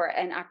just for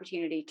an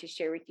opportunity to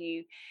share with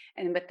you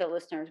and with the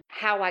listeners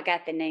how I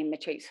got the name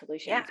Metrique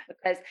Solutions,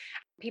 because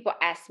people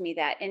ask me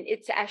that. And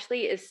it's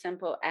actually as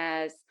simple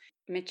as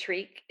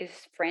Metrique is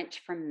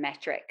French for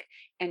metric,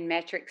 and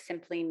metric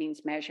simply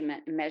means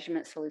measurement. And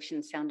measurement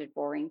solutions sounded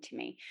boring to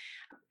me.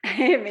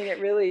 I mean, it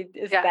really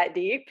is that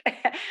deep.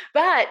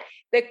 But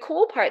the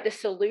cool part, the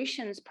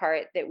solutions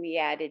part that we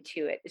added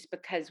to it, is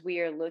because we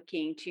are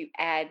looking to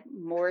add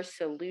more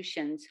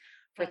solutions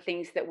for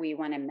things that we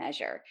want to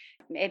measure.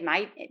 It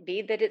might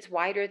be that it's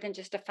wider than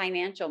just a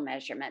financial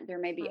measurement. There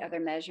may be other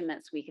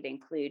measurements we could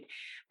include,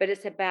 but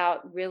it's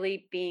about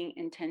really being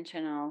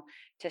intentional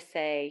to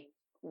say,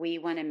 we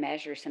want to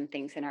measure some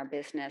things in our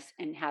business,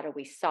 and how do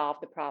we solve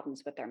the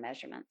problems with our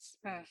measurements?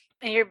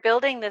 And you're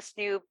building this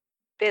new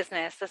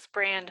business, this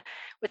brand,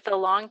 with the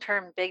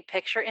long-term big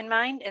picture in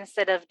mind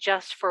instead of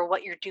just for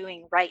what you're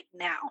doing right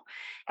now.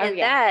 Oh, And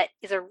yeah. that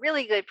is a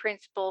really good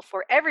principle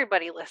for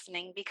everybody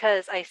listening,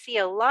 because I see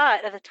a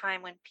lot of the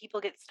time when people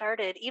get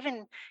started,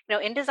 even,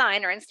 in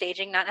design or in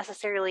staging, not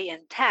necessarily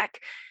in tech,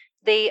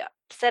 they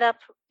set up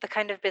the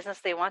kind of business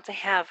they want to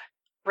have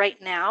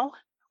right now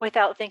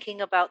without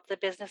thinking about the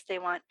business they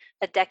want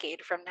a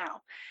decade from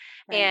now.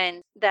 Right.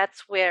 And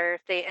that's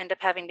where they end up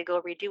having to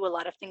go redo a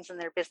lot of things in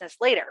their business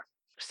later. Right.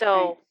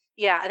 So,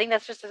 yeah, I think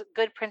that's just a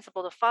good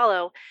principle to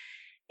follow.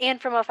 And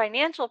from a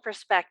financial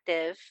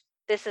perspective,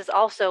 this is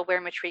also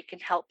where Metrique can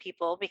help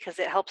people, because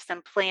it helps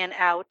them plan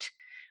out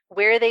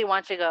where they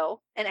want to go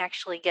and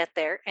actually get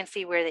there and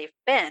see where they've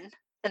been.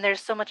 And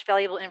there's so much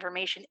valuable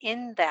information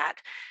in that.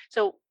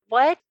 So,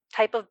 what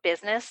type of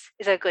business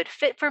is a good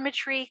fit for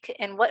Metrique,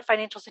 and what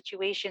financial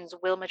situations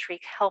will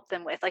Metrique help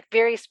them with? Like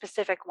very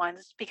specific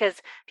ones,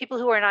 because people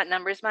who are not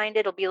numbers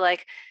minded will be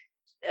like,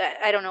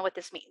 I don't know what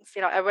this means.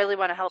 I really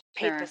want to help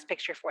paint Sure. this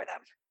picture for them.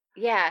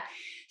 Yeah.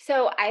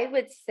 So I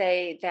would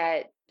say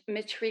that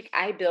Metrique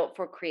I built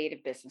for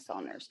creative business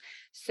owners.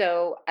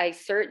 So I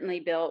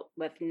certainly built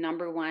with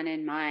number one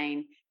in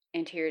mind: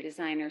 interior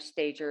designers,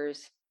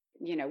 stagers,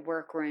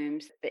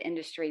 workrooms, the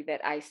industry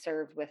that I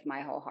serve with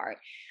my whole heart.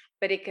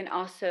 But it can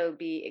also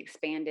be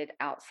expanded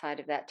outside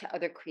of that to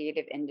other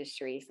creative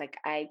industries.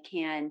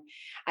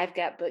 I've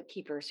got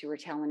bookkeepers who are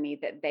telling me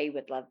that they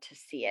would love to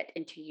see it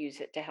and to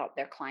use it to help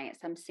their clients.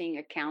 I'm seeing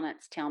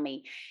accountants tell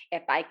me,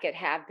 if I could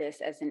have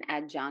this as an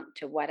adjunct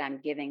to what I'm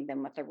giving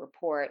them with a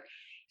report,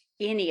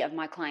 any of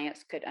my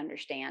clients could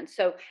understand.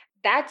 So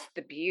that's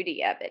the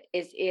beauty of it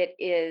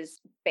is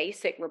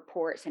basic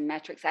reports and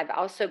metrics. I've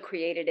also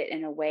created it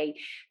in a way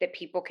that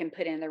people can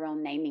put in their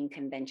own naming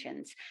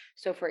conventions.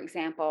 So for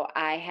example,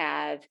 I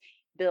have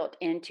built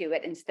into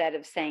it, instead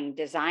of saying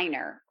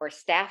designer or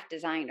staff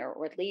designer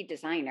or lead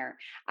designer,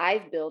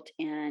 I've built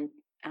in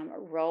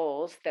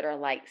roles that are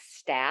like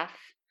staff,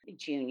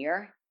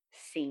 junior,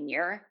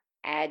 senior,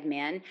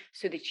 admin,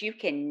 so that you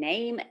can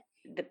name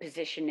the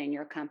position in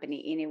your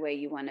company any way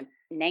you want to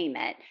name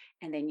it,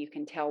 and then you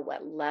can tell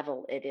what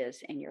level it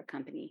is in your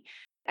company.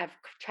 I've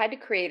tried to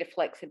create a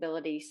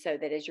flexibility so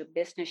that as your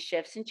business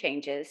shifts and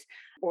changes,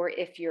 or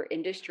if your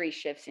industry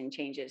shifts and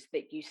changes,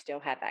 that you still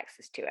have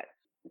access to it.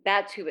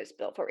 That's who it's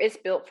built for. It's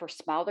built for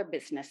smaller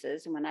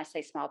businesses. And when I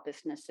say small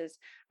businesses,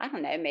 I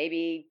don't know,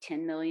 maybe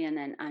 10 million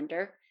and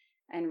under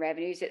and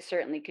revenues. It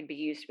certainly could be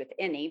used with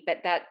any,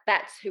 but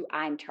that's who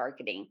I'm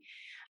targeting,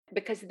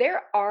 because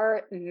there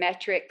are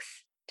metrics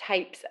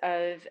types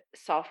of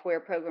software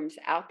programs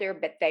out there,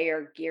 but they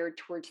are geared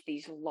towards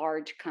these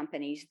large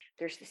companies.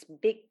 There's this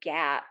big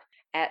gap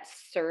at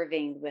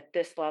serving with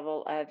this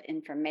level of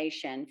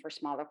information for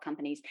smaller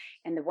companies.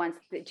 And the ones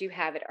that do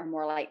have it are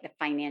more like the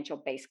financial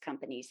based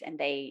companies, and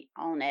they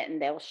own it and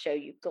they'll show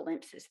you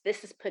glimpses.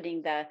 This is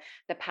putting the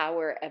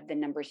power of the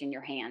numbers in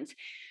your hands.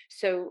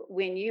 So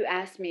when you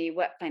ask me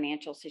what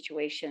financial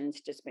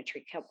situations does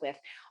Metrique help with,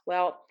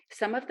 well,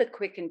 some of the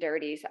quick and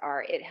dirties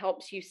are, it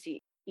helps you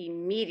see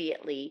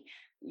immediately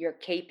your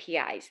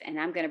KPIs. And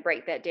I'm going to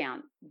break that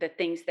down, the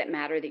things that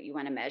matter that you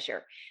want to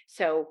measure.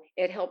 So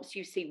it helps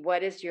you see,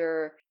 what is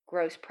your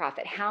gross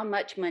profit? How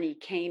much money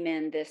came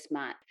in this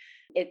month?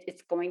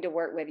 It's going to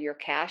work whether you're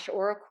cash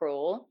or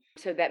accrual.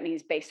 So that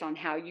means based on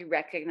how you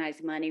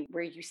recognize money,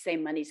 where you say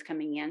money's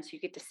coming in. So you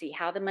get to see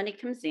how the money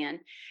comes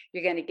in.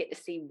 You're going to get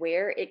to see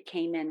where it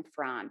came in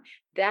from.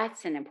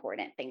 That's an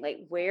important thing. Like,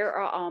 where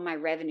are all my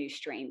revenue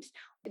streams?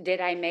 Did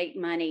I make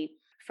money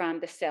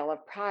from the sale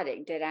of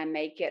product? Did I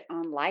make it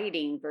on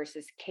lighting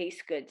versus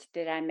case goods?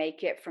 Did I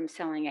make it from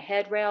selling a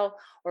headrail,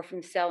 or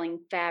from selling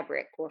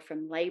fabric, or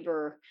from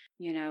labor,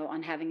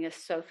 on having a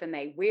sofa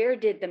made? Where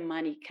did the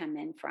money come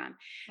in from?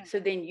 So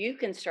then you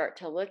can start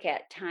to look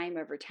at time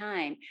over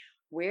time.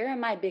 Where are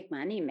my big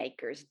money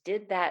makers?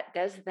 Does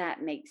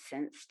that make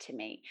sense to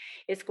me?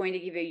 It's going to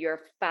give you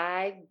your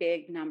 5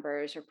 big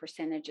numbers or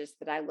percentages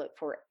that I look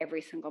for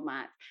every single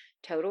month: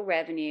 total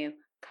revenue,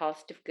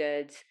 cost of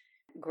goods,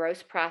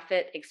 gross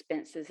profit,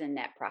 expenses, and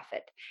net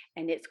profit.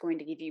 And it's going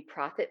to give you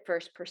profit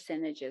first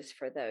percentages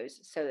for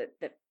those, so that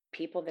the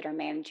people that are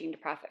managing to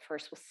profit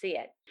first will see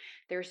it.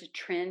 There's a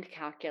trend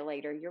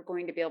calculator. You're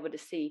going to be able to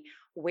see,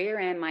 where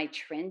am I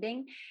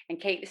trending? And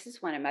Kate, this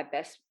is one of my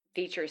best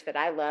features that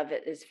I love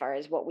as far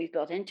as what we've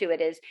built into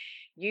it, is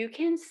you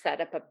can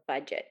set up a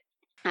budget.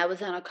 I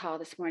was on a call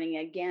this morning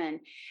again,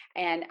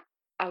 and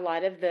a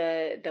lot of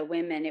the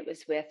women, it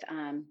was with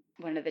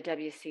one of the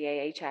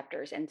WCAA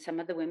chapters, and some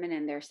of the women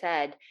in there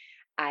said,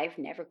 I've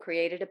never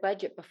created a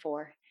budget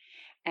before.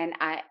 And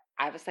I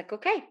was like,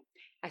 okay.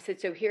 I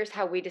said, so here's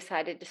how we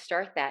decided to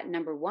start that.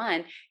 Number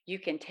one, you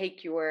can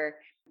take your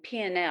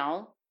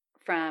P&L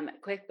from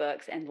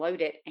QuickBooks and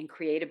load it and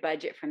create a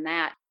budget from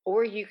that.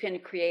 Or you can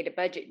create a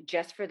budget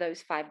just for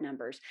those 5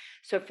 numbers.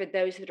 So for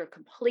those that are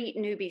complete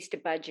newbies to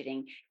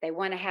budgeting, they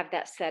want to have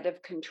that set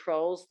of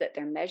controls that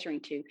they're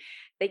measuring to.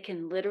 They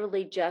can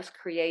literally just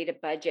create a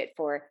budget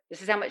for,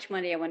 this is how much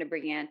money I want to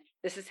bring in.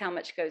 This is how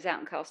much goes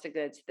out in cost of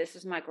goods. This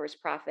is my gross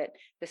profit.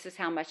 This is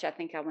how much I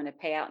think I want to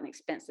pay out in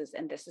expenses.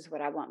 And this is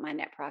what I want my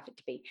net profit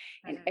to be.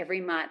 And every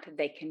month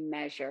they can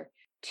measure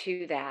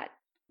to that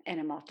in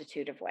a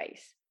multitude of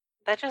ways.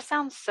 That just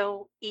sounds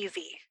so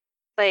easy.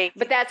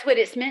 But that's what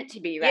it's meant to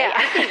be, right? Yeah.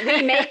 I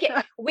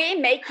think we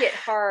make it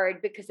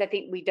hard because I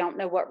think we don't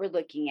know what we're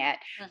looking at.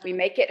 We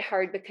make it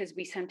hard because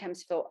we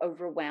sometimes feel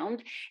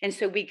overwhelmed. And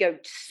so we go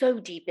so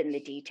deep in the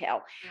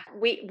detail.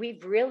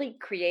 We've really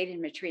created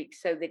Metrique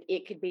so that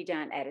it could be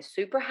done at a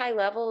super high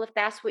level if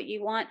that's what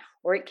you want,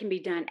 or it can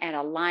be done at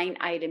a line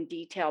item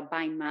detail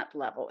by month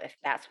level if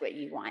that's what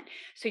you want.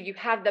 So you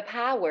have the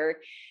power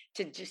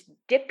to just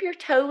dip your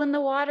toe in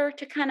the water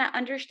to kind of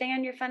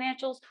understand your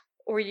financials,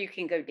 or you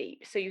can go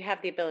deep. So you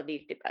have the ability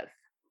to do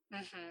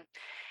both.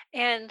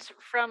 And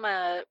from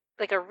a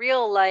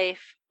real life,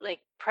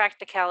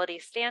 practicality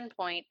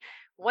standpoint,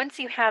 once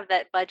you have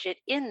that budget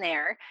in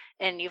there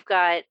and you've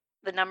got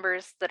the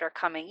numbers that are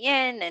coming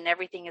in and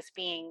everything is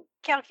being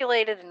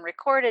calculated and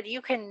recorded,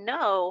 you can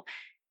know,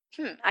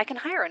 I can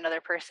hire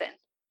another person,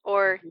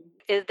 or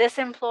is this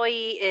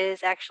employee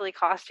is actually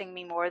costing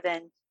me more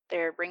than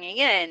they're bringing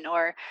in,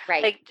 or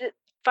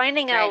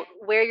finding out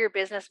where your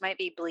business might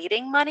be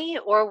bleeding money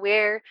or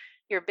where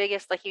your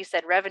biggest, like you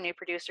said, revenue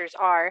producers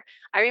are.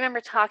 I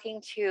remember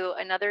talking to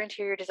another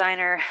interior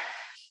designer,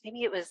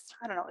 maybe it was,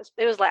 I don't know,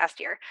 it was last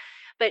year,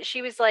 but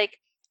she was like,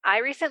 I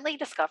recently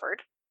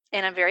discovered,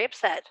 and I'm very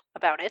upset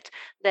about it,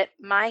 that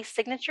my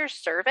signature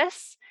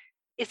service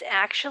is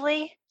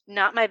actually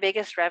not my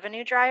biggest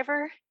revenue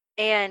driver.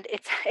 And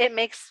it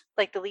makes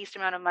like the least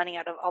amount of money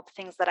out of all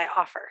the things that I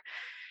offer.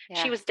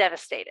 Yeah. She was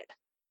devastated.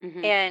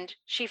 And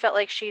she felt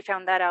like she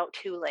found that out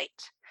too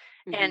late.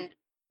 And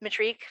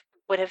Metrique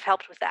would have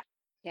helped with that.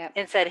 Yeah.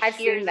 And said,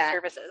 here's the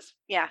services.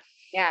 Yeah.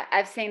 Yeah,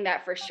 I've seen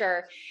that for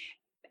sure.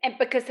 And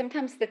because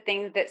sometimes the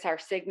thing that's our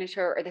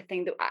signature, or the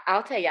thing that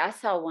I'll tell you, I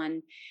saw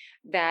one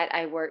that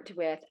I worked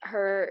with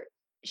her.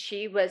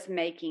 She was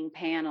making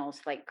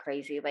panels like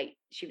crazy. Like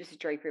she was a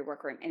drapery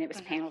worker, and it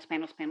was panels.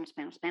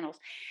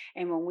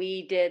 And when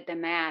we did the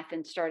math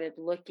and started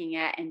looking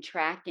at and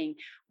tracking,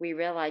 we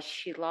realized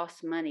she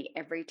lost money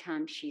every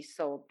time she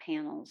sold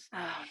panels. Oh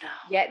no.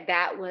 Yet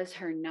that was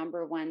her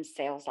number one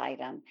sales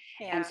item.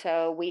 Yeah. And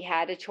so we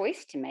had a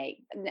choice to make.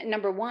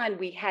 Number one,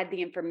 we had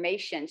the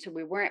information, so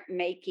we weren't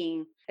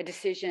making a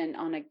decision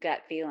on a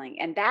gut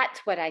feeling. And that's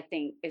what I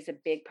think is a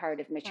big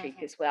part of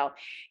Metrique as well.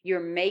 You're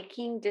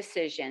making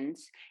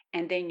decisions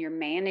and then you're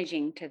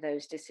managing to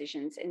those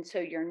decisions. And so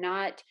you're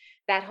not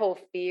that whole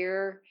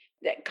fear,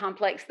 that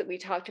complex that we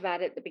talked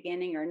about at the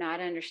beginning, or not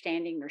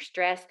understanding or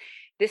stress.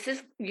 This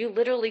is, you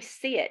literally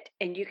see it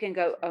and you can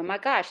go, oh my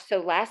gosh.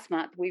 So last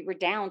month we were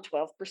down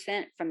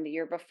 12% from the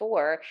year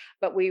before,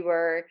 but we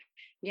were,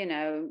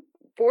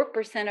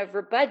 4%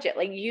 over budget.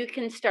 Like you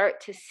can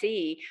start to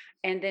see,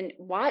 and then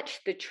watch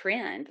the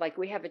trend. Like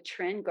we have a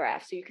trend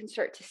graph. So you can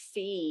start to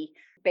see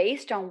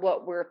based on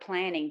what we're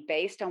planning,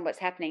 based on what's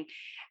happening.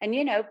 And,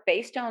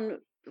 based on,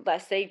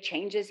 let's say,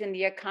 changes in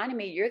the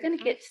economy, you're going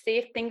to get to see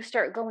if things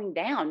start going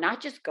down,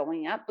 not just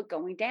going up, but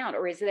going down,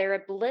 or is there a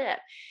blip?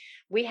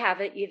 We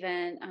have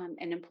even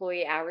an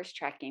employee hours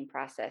tracking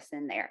process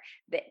in there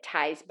that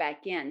ties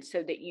back in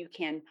so that you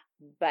can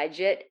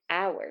budget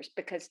hours,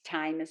 because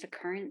time is a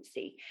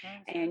currency.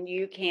 And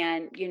you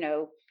can,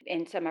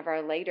 in some of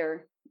our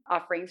later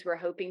offerings, we're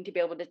hoping to be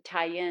able to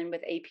tie in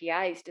with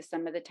APIs to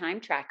some of the time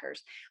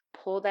trackers,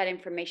 pull that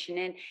information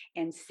in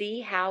and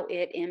see how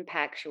it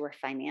impacts your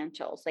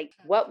financials. Like,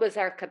 what was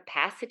our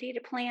capacity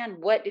to plan?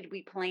 What did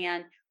we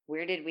plan?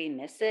 Where did we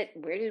miss it?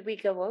 Where did we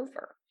go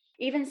over?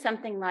 Even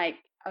something like,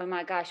 oh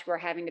my gosh, we're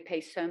having to pay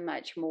so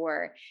much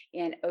more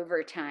in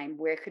overtime.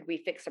 Where could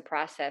we fix a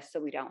process so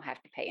we don't have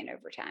to pay in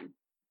overtime?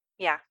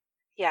 Yeah.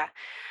 Yeah.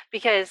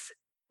 Because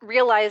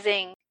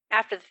realizing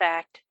after the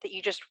fact that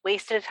you just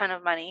wasted a ton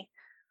of money,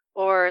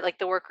 or like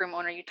the workroom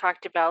owner you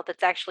talked about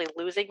that's actually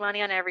losing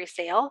money on every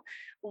sale,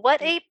 what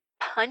a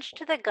punch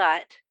to the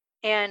gut,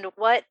 and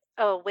what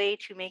a way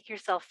to make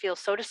yourself feel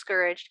so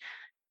discouraged,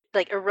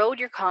 like erode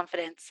your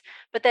confidence.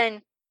 But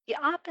then the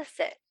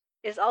opposite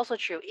is also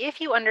true.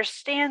 If you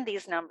understand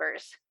these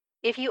numbers,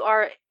 if you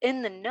are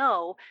in the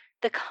know,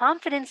 the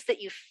confidence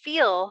that you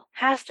feel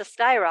has to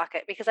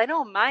skyrocket, because I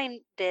know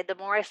mine did the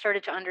more I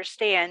started to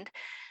understand.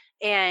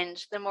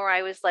 And the more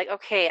I was like,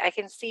 okay, I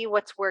can see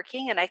what's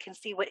working and I can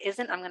see what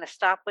isn't. I'm going to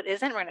stop what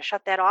isn't. We're going to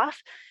shut that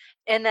off.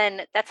 And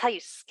then that's how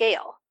you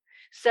scale.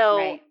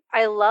 So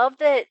I love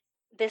that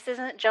this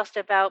isn't just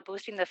about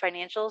boosting the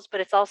financials, but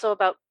it's also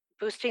about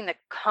boosting the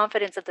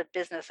confidence of the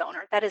business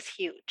owner. That is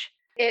huge.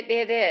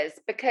 It is,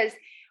 because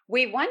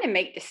we want to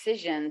make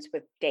decisions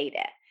with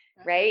data,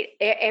 right?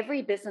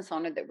 Every business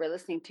owner that we're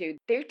listening to,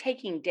 they're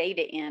taking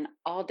data in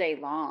all day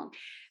long,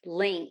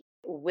 linked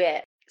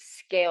with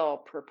scale,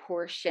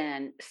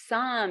 proportion,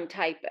 some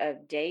type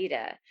of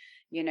data,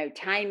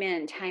 time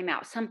in, time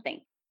out,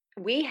 something.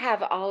 We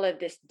have all of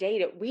this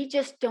data. We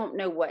just don't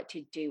know what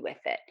to do with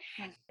it.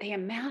 Mm. The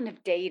amount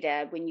of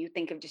data, when you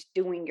think of just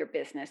doing your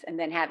business and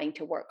then having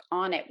to work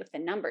on it with the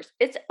numbers,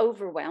 it's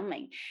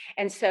overwhelming.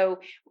 And so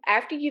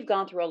after you've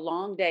gone through a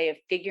long day of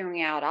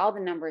figuring out all the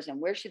numbers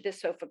and where should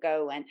this sofa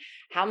go and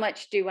how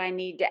much do I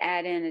need to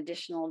add in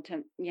additional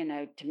to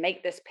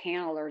make this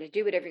panel or to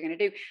do whatever you're going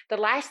to do, the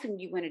last thing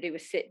you want to do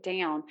is sit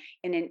down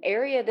in an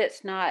area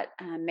that's not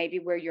maybe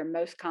where you're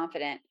most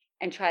confident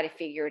and try to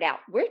figure it out.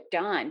 We're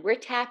done. We're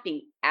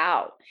tapping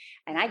out.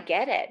 And I Mhm.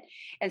 get it.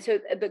 And so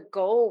the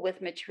goal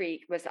with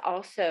Metrique was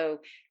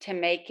also to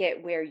make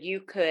it where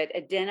you could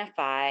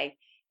identify,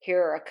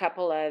 here are a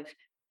couple of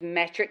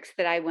metrics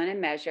that I want to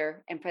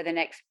measure. And for the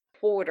next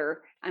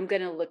quarter, I'm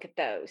going to look at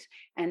those.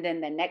 And then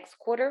the next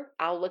quarter,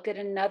 I'll look at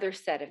another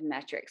set of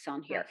metrics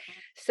on here. Mhm.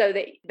 So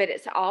that, but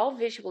it's all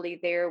visually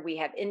there. We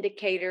have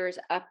indicators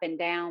up and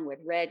down with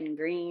red and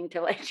green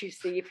to let you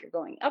see if you're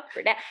going up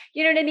or down.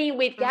 You know what I mean?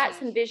 We've got Mhm.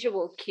 some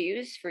visual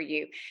cues for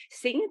you.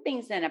 Seeing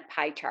things in a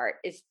pie chart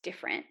is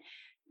different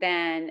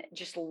than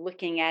just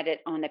looking at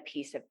it on a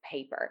piece of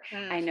paper.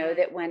 I know Mhm.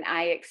 that when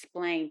I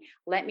explain,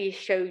 let me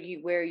show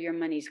you where your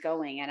money's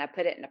going, and I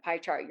put it in a pie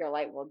chart, you're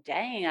like, well,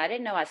 dang, I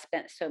didn't know I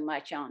spent so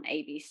much on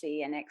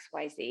ABC and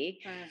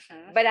XYZ.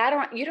 Mhm.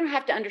 But you don't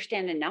have to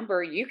understand a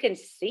number. You can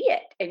see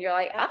it. And you're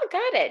like, Yeah. oh,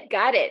 got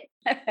it.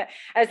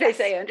 As they Yes.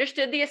 say,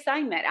 understood the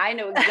assignment. I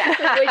know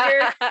exactly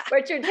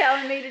what you're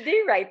telling me to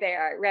do right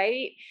there.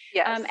 Right.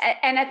 Yes.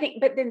 And I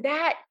think, but then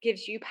that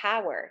gives you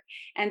power.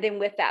 And then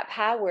with that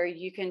power,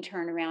 you can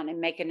turn around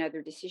and make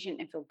another decision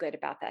and feel good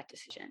about that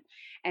decision.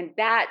 And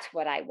that's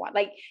what I want.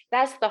 Like,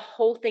 that's the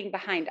whole thing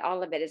behind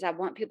all of it, is I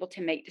want people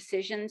to make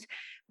decisions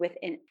with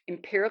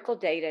empirical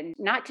data,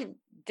 not to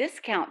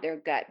discount their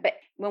gut. But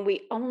when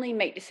we only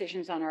make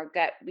decisions on our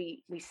gut,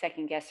 we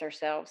second guess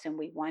ourselves and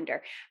we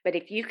wonder. But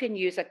if you can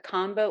use a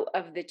combo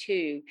of the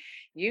two,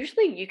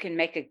 usually you can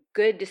make a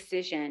good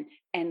decision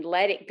and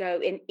let it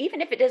go. And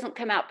even if it doesn't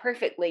come out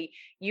perfectly,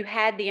 you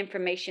had the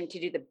information to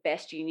do the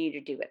best you need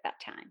to do at that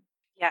time.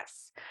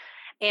 Yes.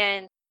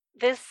 And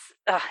this,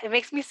 it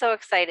makes me so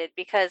excited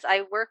because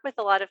I work with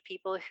a lot of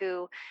people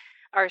who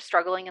are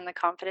struggling in the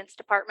confidence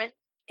department,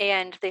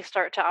 and they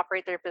start to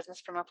operate their business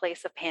from a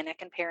place of panic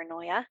and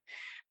paranoia,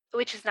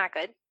 which is not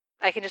good.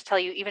 I can just tell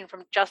you, even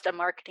from just a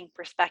marketing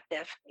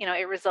perspective,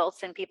 it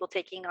results in people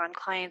taking on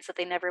clients that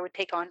they never would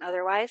take on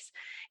otherwise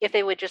if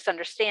they would just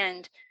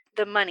understand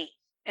the money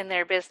in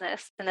their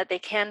business and that they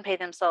can pay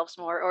themselves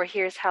more, or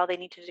here's how they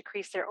need to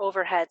decrease their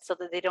overhead so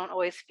that they don't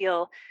always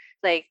feel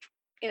like,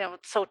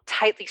 so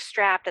tightly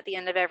strapped at the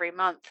end of every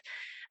month.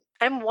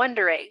 I'm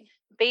wondering,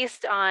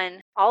 based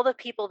on all the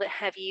people that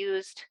have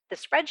used the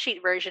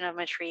spreadsheet version of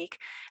Metrique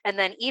and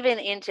then even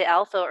into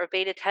alpha or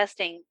beta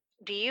testing,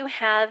 do you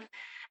have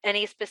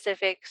any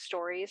specific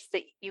stories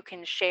that you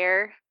can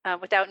share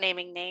without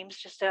naming names,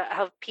 just to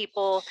have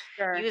people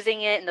Sure.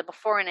 using it in the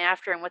before and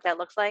after and what that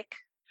looks like?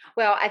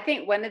 Well, I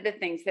think one of the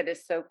things that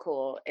is so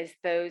cool is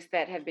those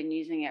that have been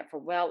using it for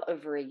well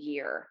over a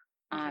year,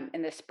 Hmm.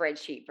 in the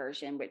spreadsheet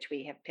version, which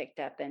we have picked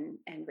up and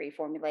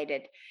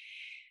reformulated.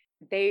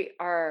 They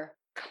are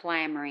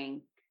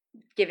clamoring,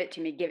 give it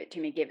to me, give it to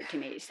me, give it to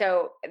me.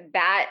 So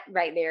that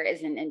right there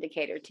is an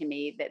indicator to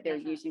me that they're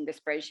Hmm. using the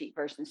spreadsheet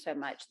version so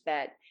much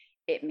that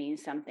it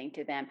means something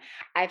to them.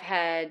 I've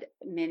had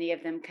many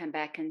of them come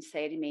back and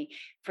say to me,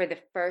 for the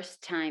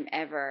first time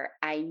ever,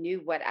 I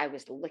knew what I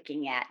was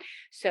looking at.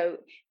 So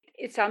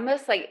it's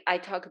almost like I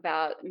talk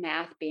about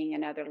math being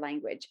another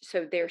language.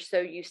 So they're so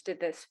used to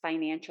this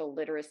financial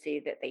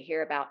literacy that they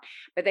hear about,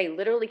 but they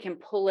literally can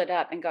pull it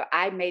up and go,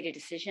 I made a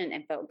decision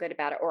and felt good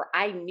about it, or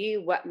I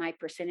knew what my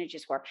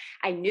percentages were.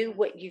 I knew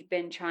what you've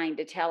been trying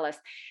to tell us,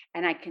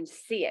 and I can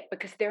see it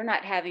because they're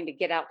not having to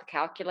get out the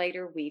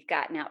calculator. We've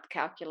gotten out the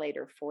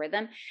calculator for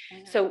them.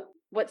 Hmm. So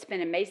what's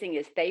been amazing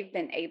is they've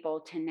been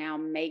able to now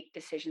make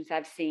decisions.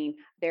 I've seen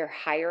they're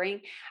hiring.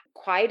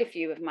 Quite a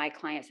few of my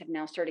clients have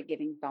now started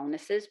giving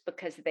bonuses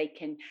because they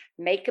can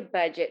make a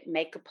budget,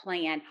 make a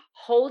plan,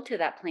 hold to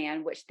that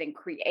plan, which then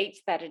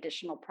creates that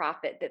additional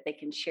profit that they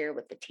can share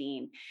with the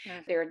team. Hmm.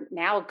 They're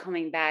now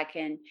coming back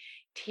and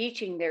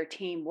teaching their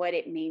team what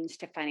it means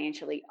to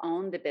financially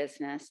own the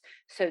business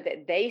so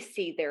that they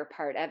see their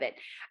part of it.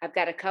 I've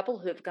got a couple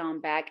who have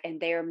gone back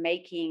and they're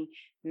making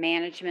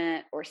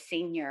management or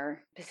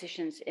senior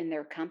positions in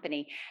their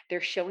company. They're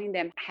showing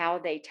them how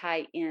they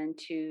tie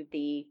into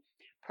the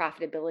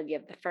profitability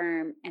of the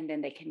firm, and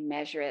then they can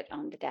measure it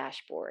on the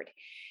dashboard.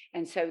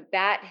 And so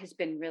that has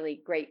been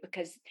really great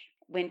because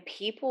when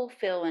people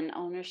feel an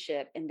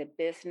ownership in the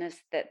business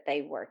that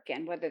they work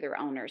in, whether they're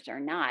owners or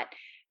not,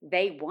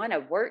 they want to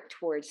work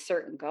towards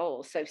certain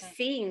goals. So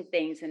seeing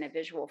things in a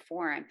visual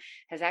form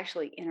has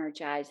actually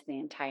energized the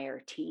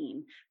entire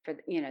team for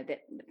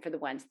for the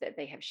ones that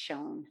they have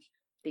shown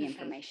the Hmm.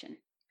 information.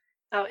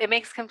 Oh, it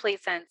makes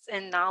complete sense.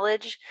 And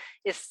knowledge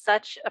is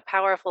such a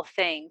powerful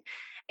thing.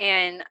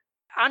 And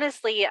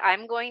Honestly,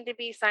 I'm going to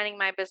be signing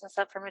my business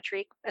up for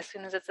Metrique as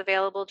soon as it's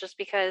available, just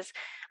because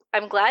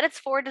I'm glad it's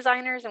for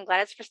designers. I'm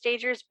glad it's for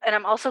stagers. And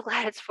I'm also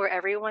glad it's for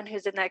everyone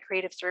who's in that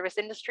creative service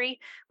industry,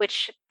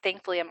 which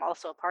thankfully I'm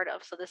also a part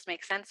of. So this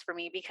makes sense for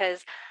me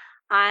because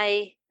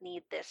I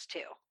need this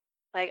too.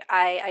 Like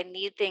I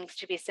need things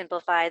to be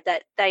simplified.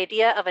 That the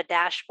idea of a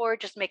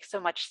dashboard just makes so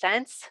much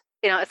sense.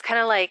 It's kind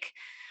of like,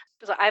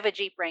 so I have a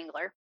Jeep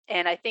Wrangler,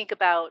 and I think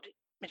about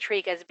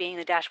Metrique as being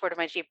the dashboard of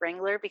my Jeep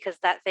Wrangler because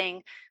that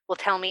thing will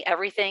tell me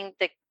everything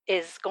that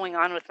is going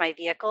on with my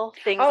vehicle,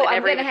 things Oh, I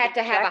I'm never going to even have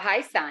think to to have a check.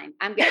 high sign.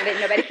 But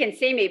nobody can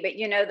see me, but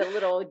the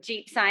little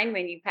Jeep sign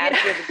when you pass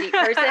with a Jeep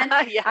person.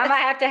 Yes. I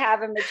might have to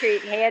have a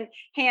Metrique hand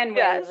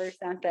Yes. wave or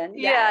something.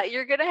 Yeah, Yes.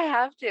 you're gonna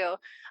have to,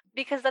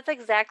 because that's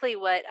exactly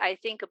what I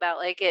think about.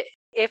 Like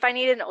if I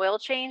need an oil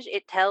change,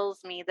 it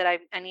tells me that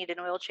I need an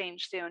oil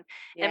change soon. And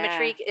Yeah.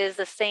 Metrique is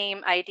the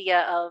same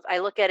idea of I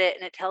look at it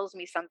and it tells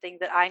me something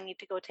that I need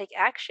to go take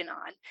action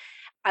on.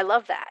 I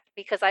love that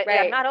because I'm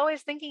Right. not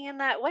always thinking in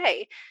that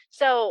way.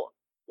 So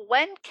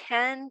when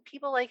can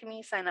people like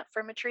me sign up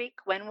for Metrique?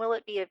 When will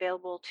it be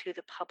available to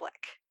the public?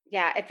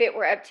 Yeah, if it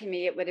were up to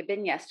me, it would have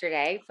been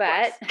yesterday. Of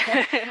But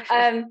course.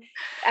 um,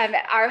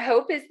 our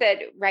hope is that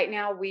right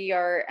now we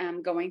are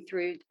going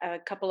through a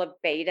couple of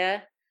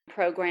beta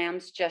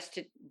programs just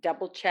to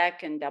double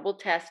check and double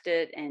test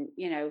it. And,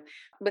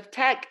 with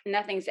tech,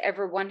 nothing's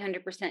ever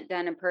 100%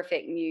 done and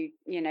perfect. And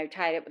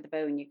tie it up with a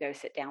bow and you go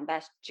sit down.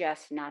 That's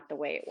just not the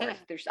way it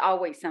works. There's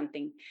always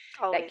something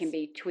that can Always.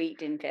 be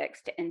tweaked and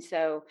fixed. And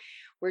so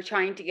we're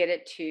trying to get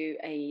it to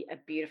a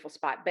beautiful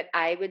spot. But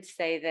I would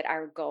say that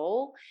our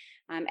goal,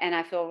 and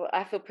I feel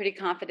pretty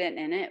confident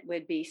in it,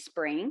 would be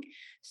spring.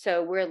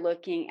 So we're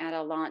looking at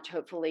a launch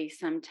hopefully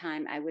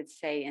sometime, I would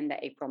say, in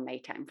the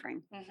April-May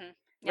timeframe,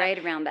 Yep. right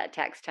around that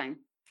tax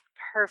time.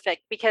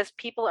 Perfect. Because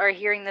people are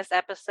hearing this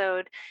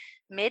episode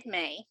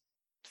mid-May.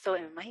 So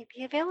it might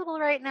be available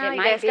right now. It You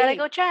might guys got to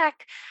go be.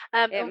 check.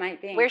 It might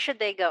Where be. should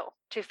they go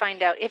to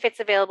find out if it's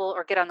available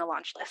or get on the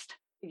launch list?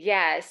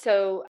 Yeah.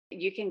 So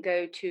you can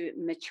go to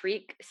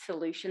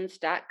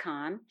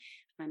metriquesolutions.com.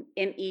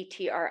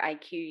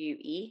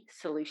 METRIQUE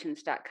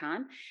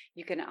solutions.com.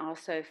 You can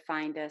also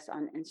find us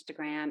on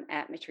Instagram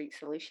at Metrique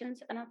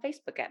Solutions and on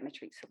Facebook at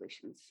Metrique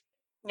Solutions.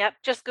 Yep.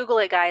 Just Google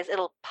it, guys.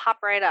 It'll pop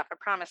right up. I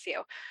promise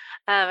you.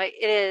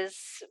 It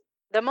is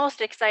the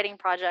most exciting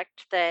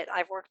project that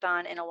I've worked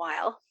on in a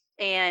while.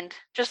 And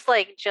just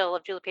like Jill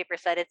of Julie Paper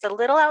said, it's a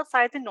little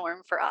outside the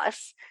norm for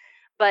us,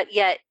 but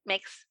yet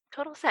makes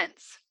total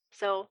sense.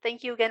 So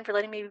thank you again for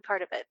letting me be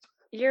part of it.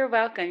 You're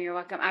welcome. You're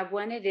welcome. I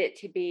wanted it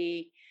to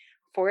be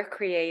for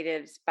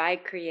creatives, by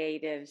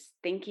creatives,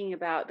 thinking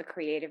about the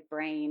creative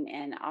brain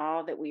and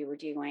all that we were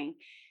doing,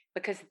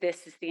 because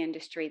this is the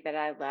industry that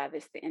I love.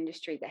 It's the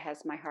industry that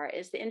has my heart.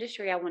 It's the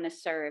industry I want to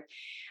serve.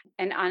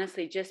 And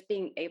honestly, just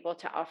being able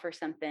to offer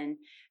something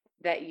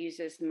that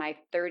uses my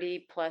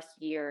 30 plus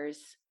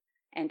years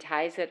and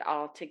ties it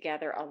all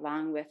together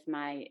along with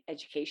my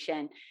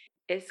education,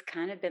 it's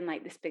kind of been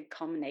like this big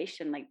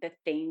culmination, like the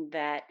thing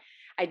that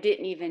I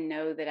didn't even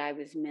know that I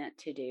was meant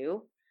to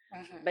do,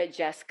 but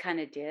just kind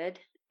of did.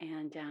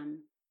 And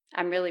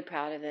I'm really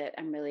proud of it.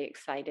 I'm really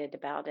excited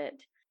about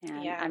it.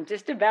 And Yeah. I'm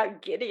just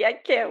about giddy. I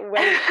can't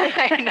wait.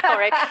 I know,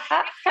 right?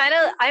 Kind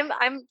of,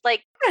 I'm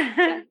like,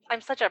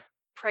 I'm such a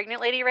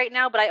pregnant lady right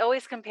now, but I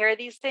always compare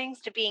these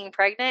things to being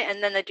pregnant,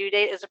 and then the due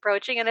date is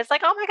approaching, and it's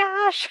like, oh my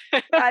gosh.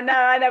 I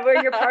know.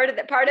 Where you're part of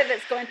that. Part of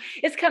it's going,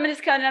 it's coming.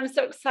 I'm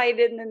so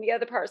excited. And then the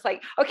other part's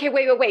like, okay,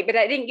 wait. But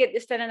I didn't get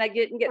this done and I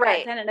didn't get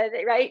Right. that done.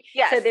 And right.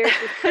 Yes. So there's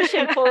this push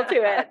and pull to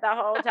it the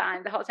whole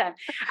time.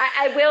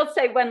 I will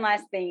say one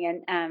last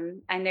thing.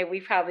 And I know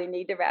we probably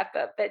need to wrap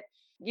up, but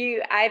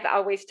I've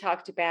always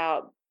talked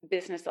about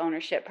business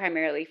ownership,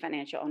 primarily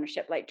financial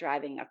ownership, like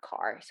driving a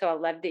car. So I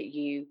love that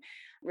you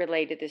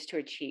related this to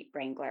a Jeep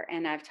Wrangler.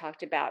 And I've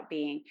talked about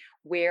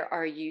where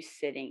are you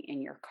sitting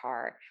in your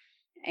car?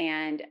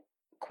 And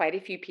quite a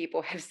few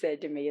people have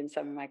said to me in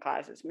some of my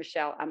classes,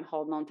 Michele, I'm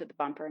holding on to the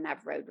bumper and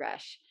I've road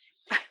rash.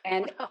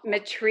 And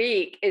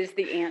Metrique is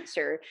the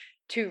answer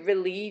to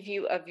relieve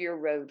you of your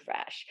road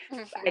rash.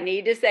 I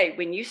need to say,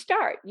 when you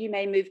start, you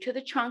may move to the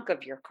trunk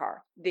of your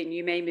car, then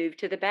you may move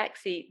to the back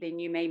seat, then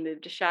you may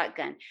move to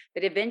shotgun,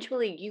 but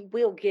eventually you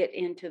will get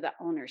into the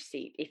owner's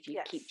seat if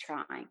you keep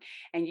trying.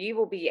 And you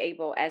will be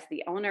able, as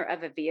the owner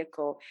of a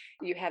vehicle,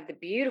 you have the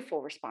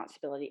beautiful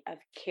responsibility of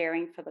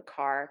caring for the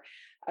car,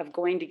 of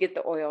going to get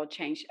the oil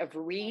changed, of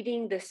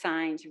reading the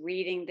signs,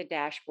 reading the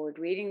dashboard,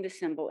 reading the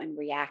symbol, and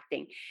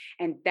reacting.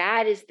 And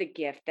that is the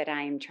gift that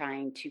I am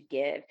trying to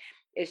give,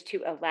 is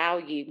to allow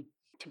you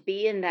to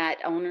be in that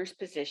owner's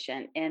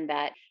position, in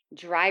that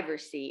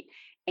driver's seat,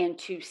 and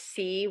to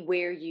see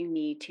where you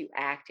need to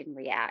act and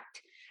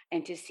react,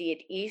 and to see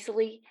it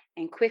easily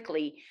and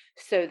quickly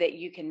so that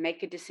you can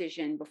make a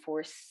decision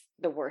before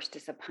the worst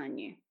is upon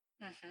you.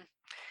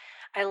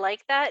 I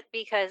like that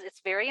because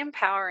it's very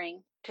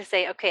empowering to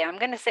say, okay, I'm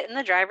going to sit in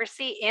the driver's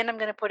seat and I'm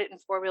going to put it in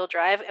 4-wheel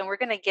drive and we're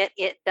going to get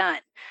it done.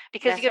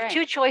 Because That's you have right.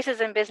 two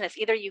choices in business.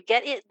 Either you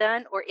get it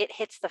done or it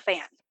hits the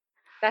fan.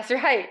 That's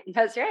right.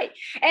 That's right.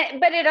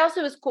 But it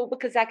also is cool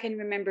because I can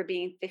remember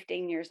being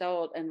 15 years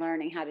old and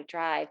learning how to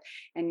drive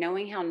and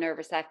knowing how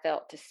nervous I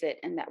felt to sit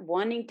and that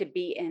wanting to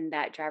be in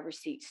that driver's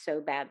seat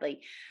so badly,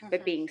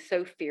 but being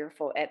so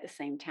fearful at the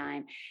same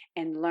time,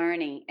 and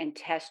learning and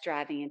test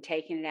driving and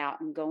taking it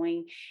out and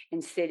going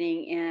and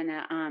sitting in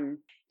a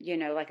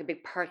like a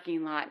big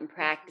parking lot and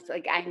practice.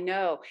 Like I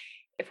know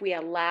if we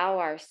allow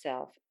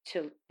ourselves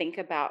to think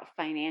about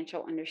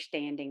financial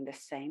understanding the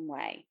same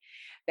way,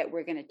 that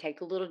we're going to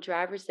take a little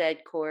driver's ed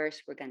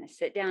course, we're going to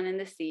sit down in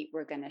the seat,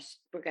 we're going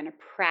to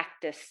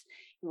practice,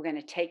 we're going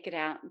to take it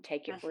out and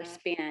take it for a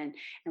spin,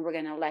 and we're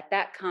going to let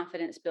that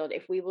confidence build.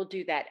 If we will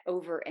do that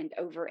over and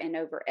over and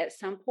over, at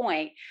some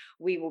point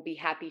we will be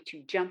happy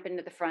to jump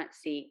into the front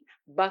seat,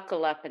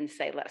 buckle up and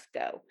say, let's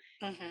go.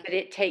 But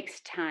it takes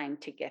time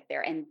to get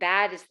there, and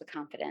that is the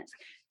confidence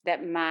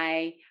that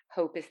my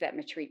hope is that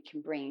Metrique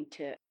can bring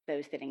to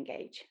those that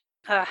engage.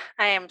 I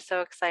am so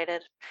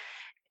excited.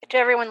 To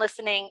everyone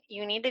listening,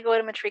 you need to go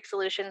to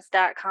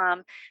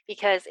metriquesolutions.com,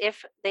 because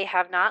if they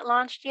have not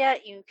launched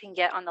yet, you can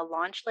get on the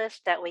launch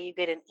list. That way you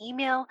get an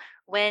email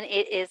when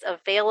it is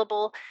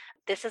available.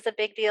 This is a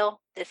big deal.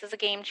 This is a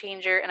game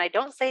changer. And I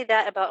don't say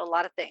that about a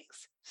lot of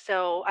things.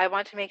 So I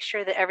want to make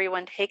sure that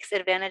everyone takes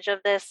advantage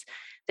of this.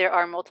 There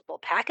are multiple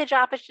package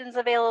options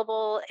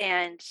available,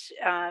 and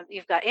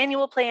you've got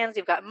annual plans,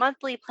 you've got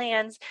monthly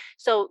plans.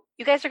 So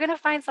you guys are going to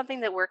find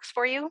something that works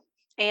for you.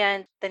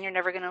 And then you're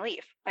never going to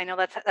leave. I know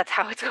that's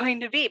how it's going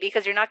to be,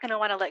 because you're not going to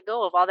want to let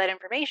go of all that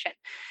information.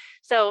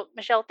 So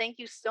Michele, thank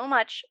you so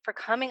much for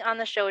coming on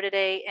the show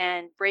today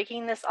and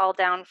breaking this all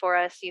down for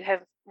us. You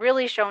have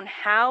really shown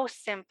how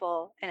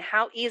simple and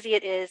how easy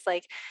it is.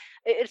 Like,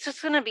 it's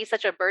just going to be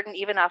such a burden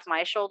even off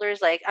my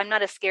shoulders. Like, I'm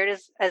not as scared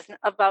as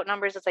about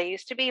numbers as I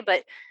used to be,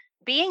 but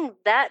being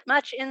that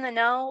much in the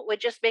know would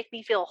just make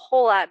me feel a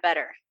whole lot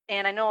better.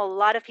 And I know a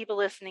lot of people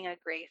listening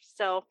agree.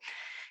 So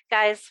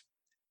guys,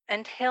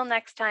 until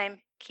next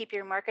time, keep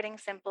your marketing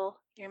simple,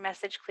 your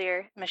message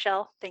clear.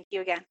 Michele, thank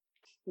you again.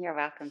 You're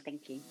welcome.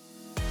 Thank you.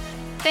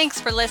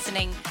 Thanks for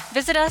listening.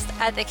 Visit us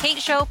at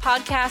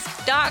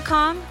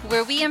thekateshowpodcast.com,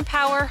 where we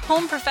empower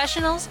home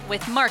professionals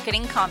with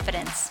marketing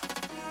confidence.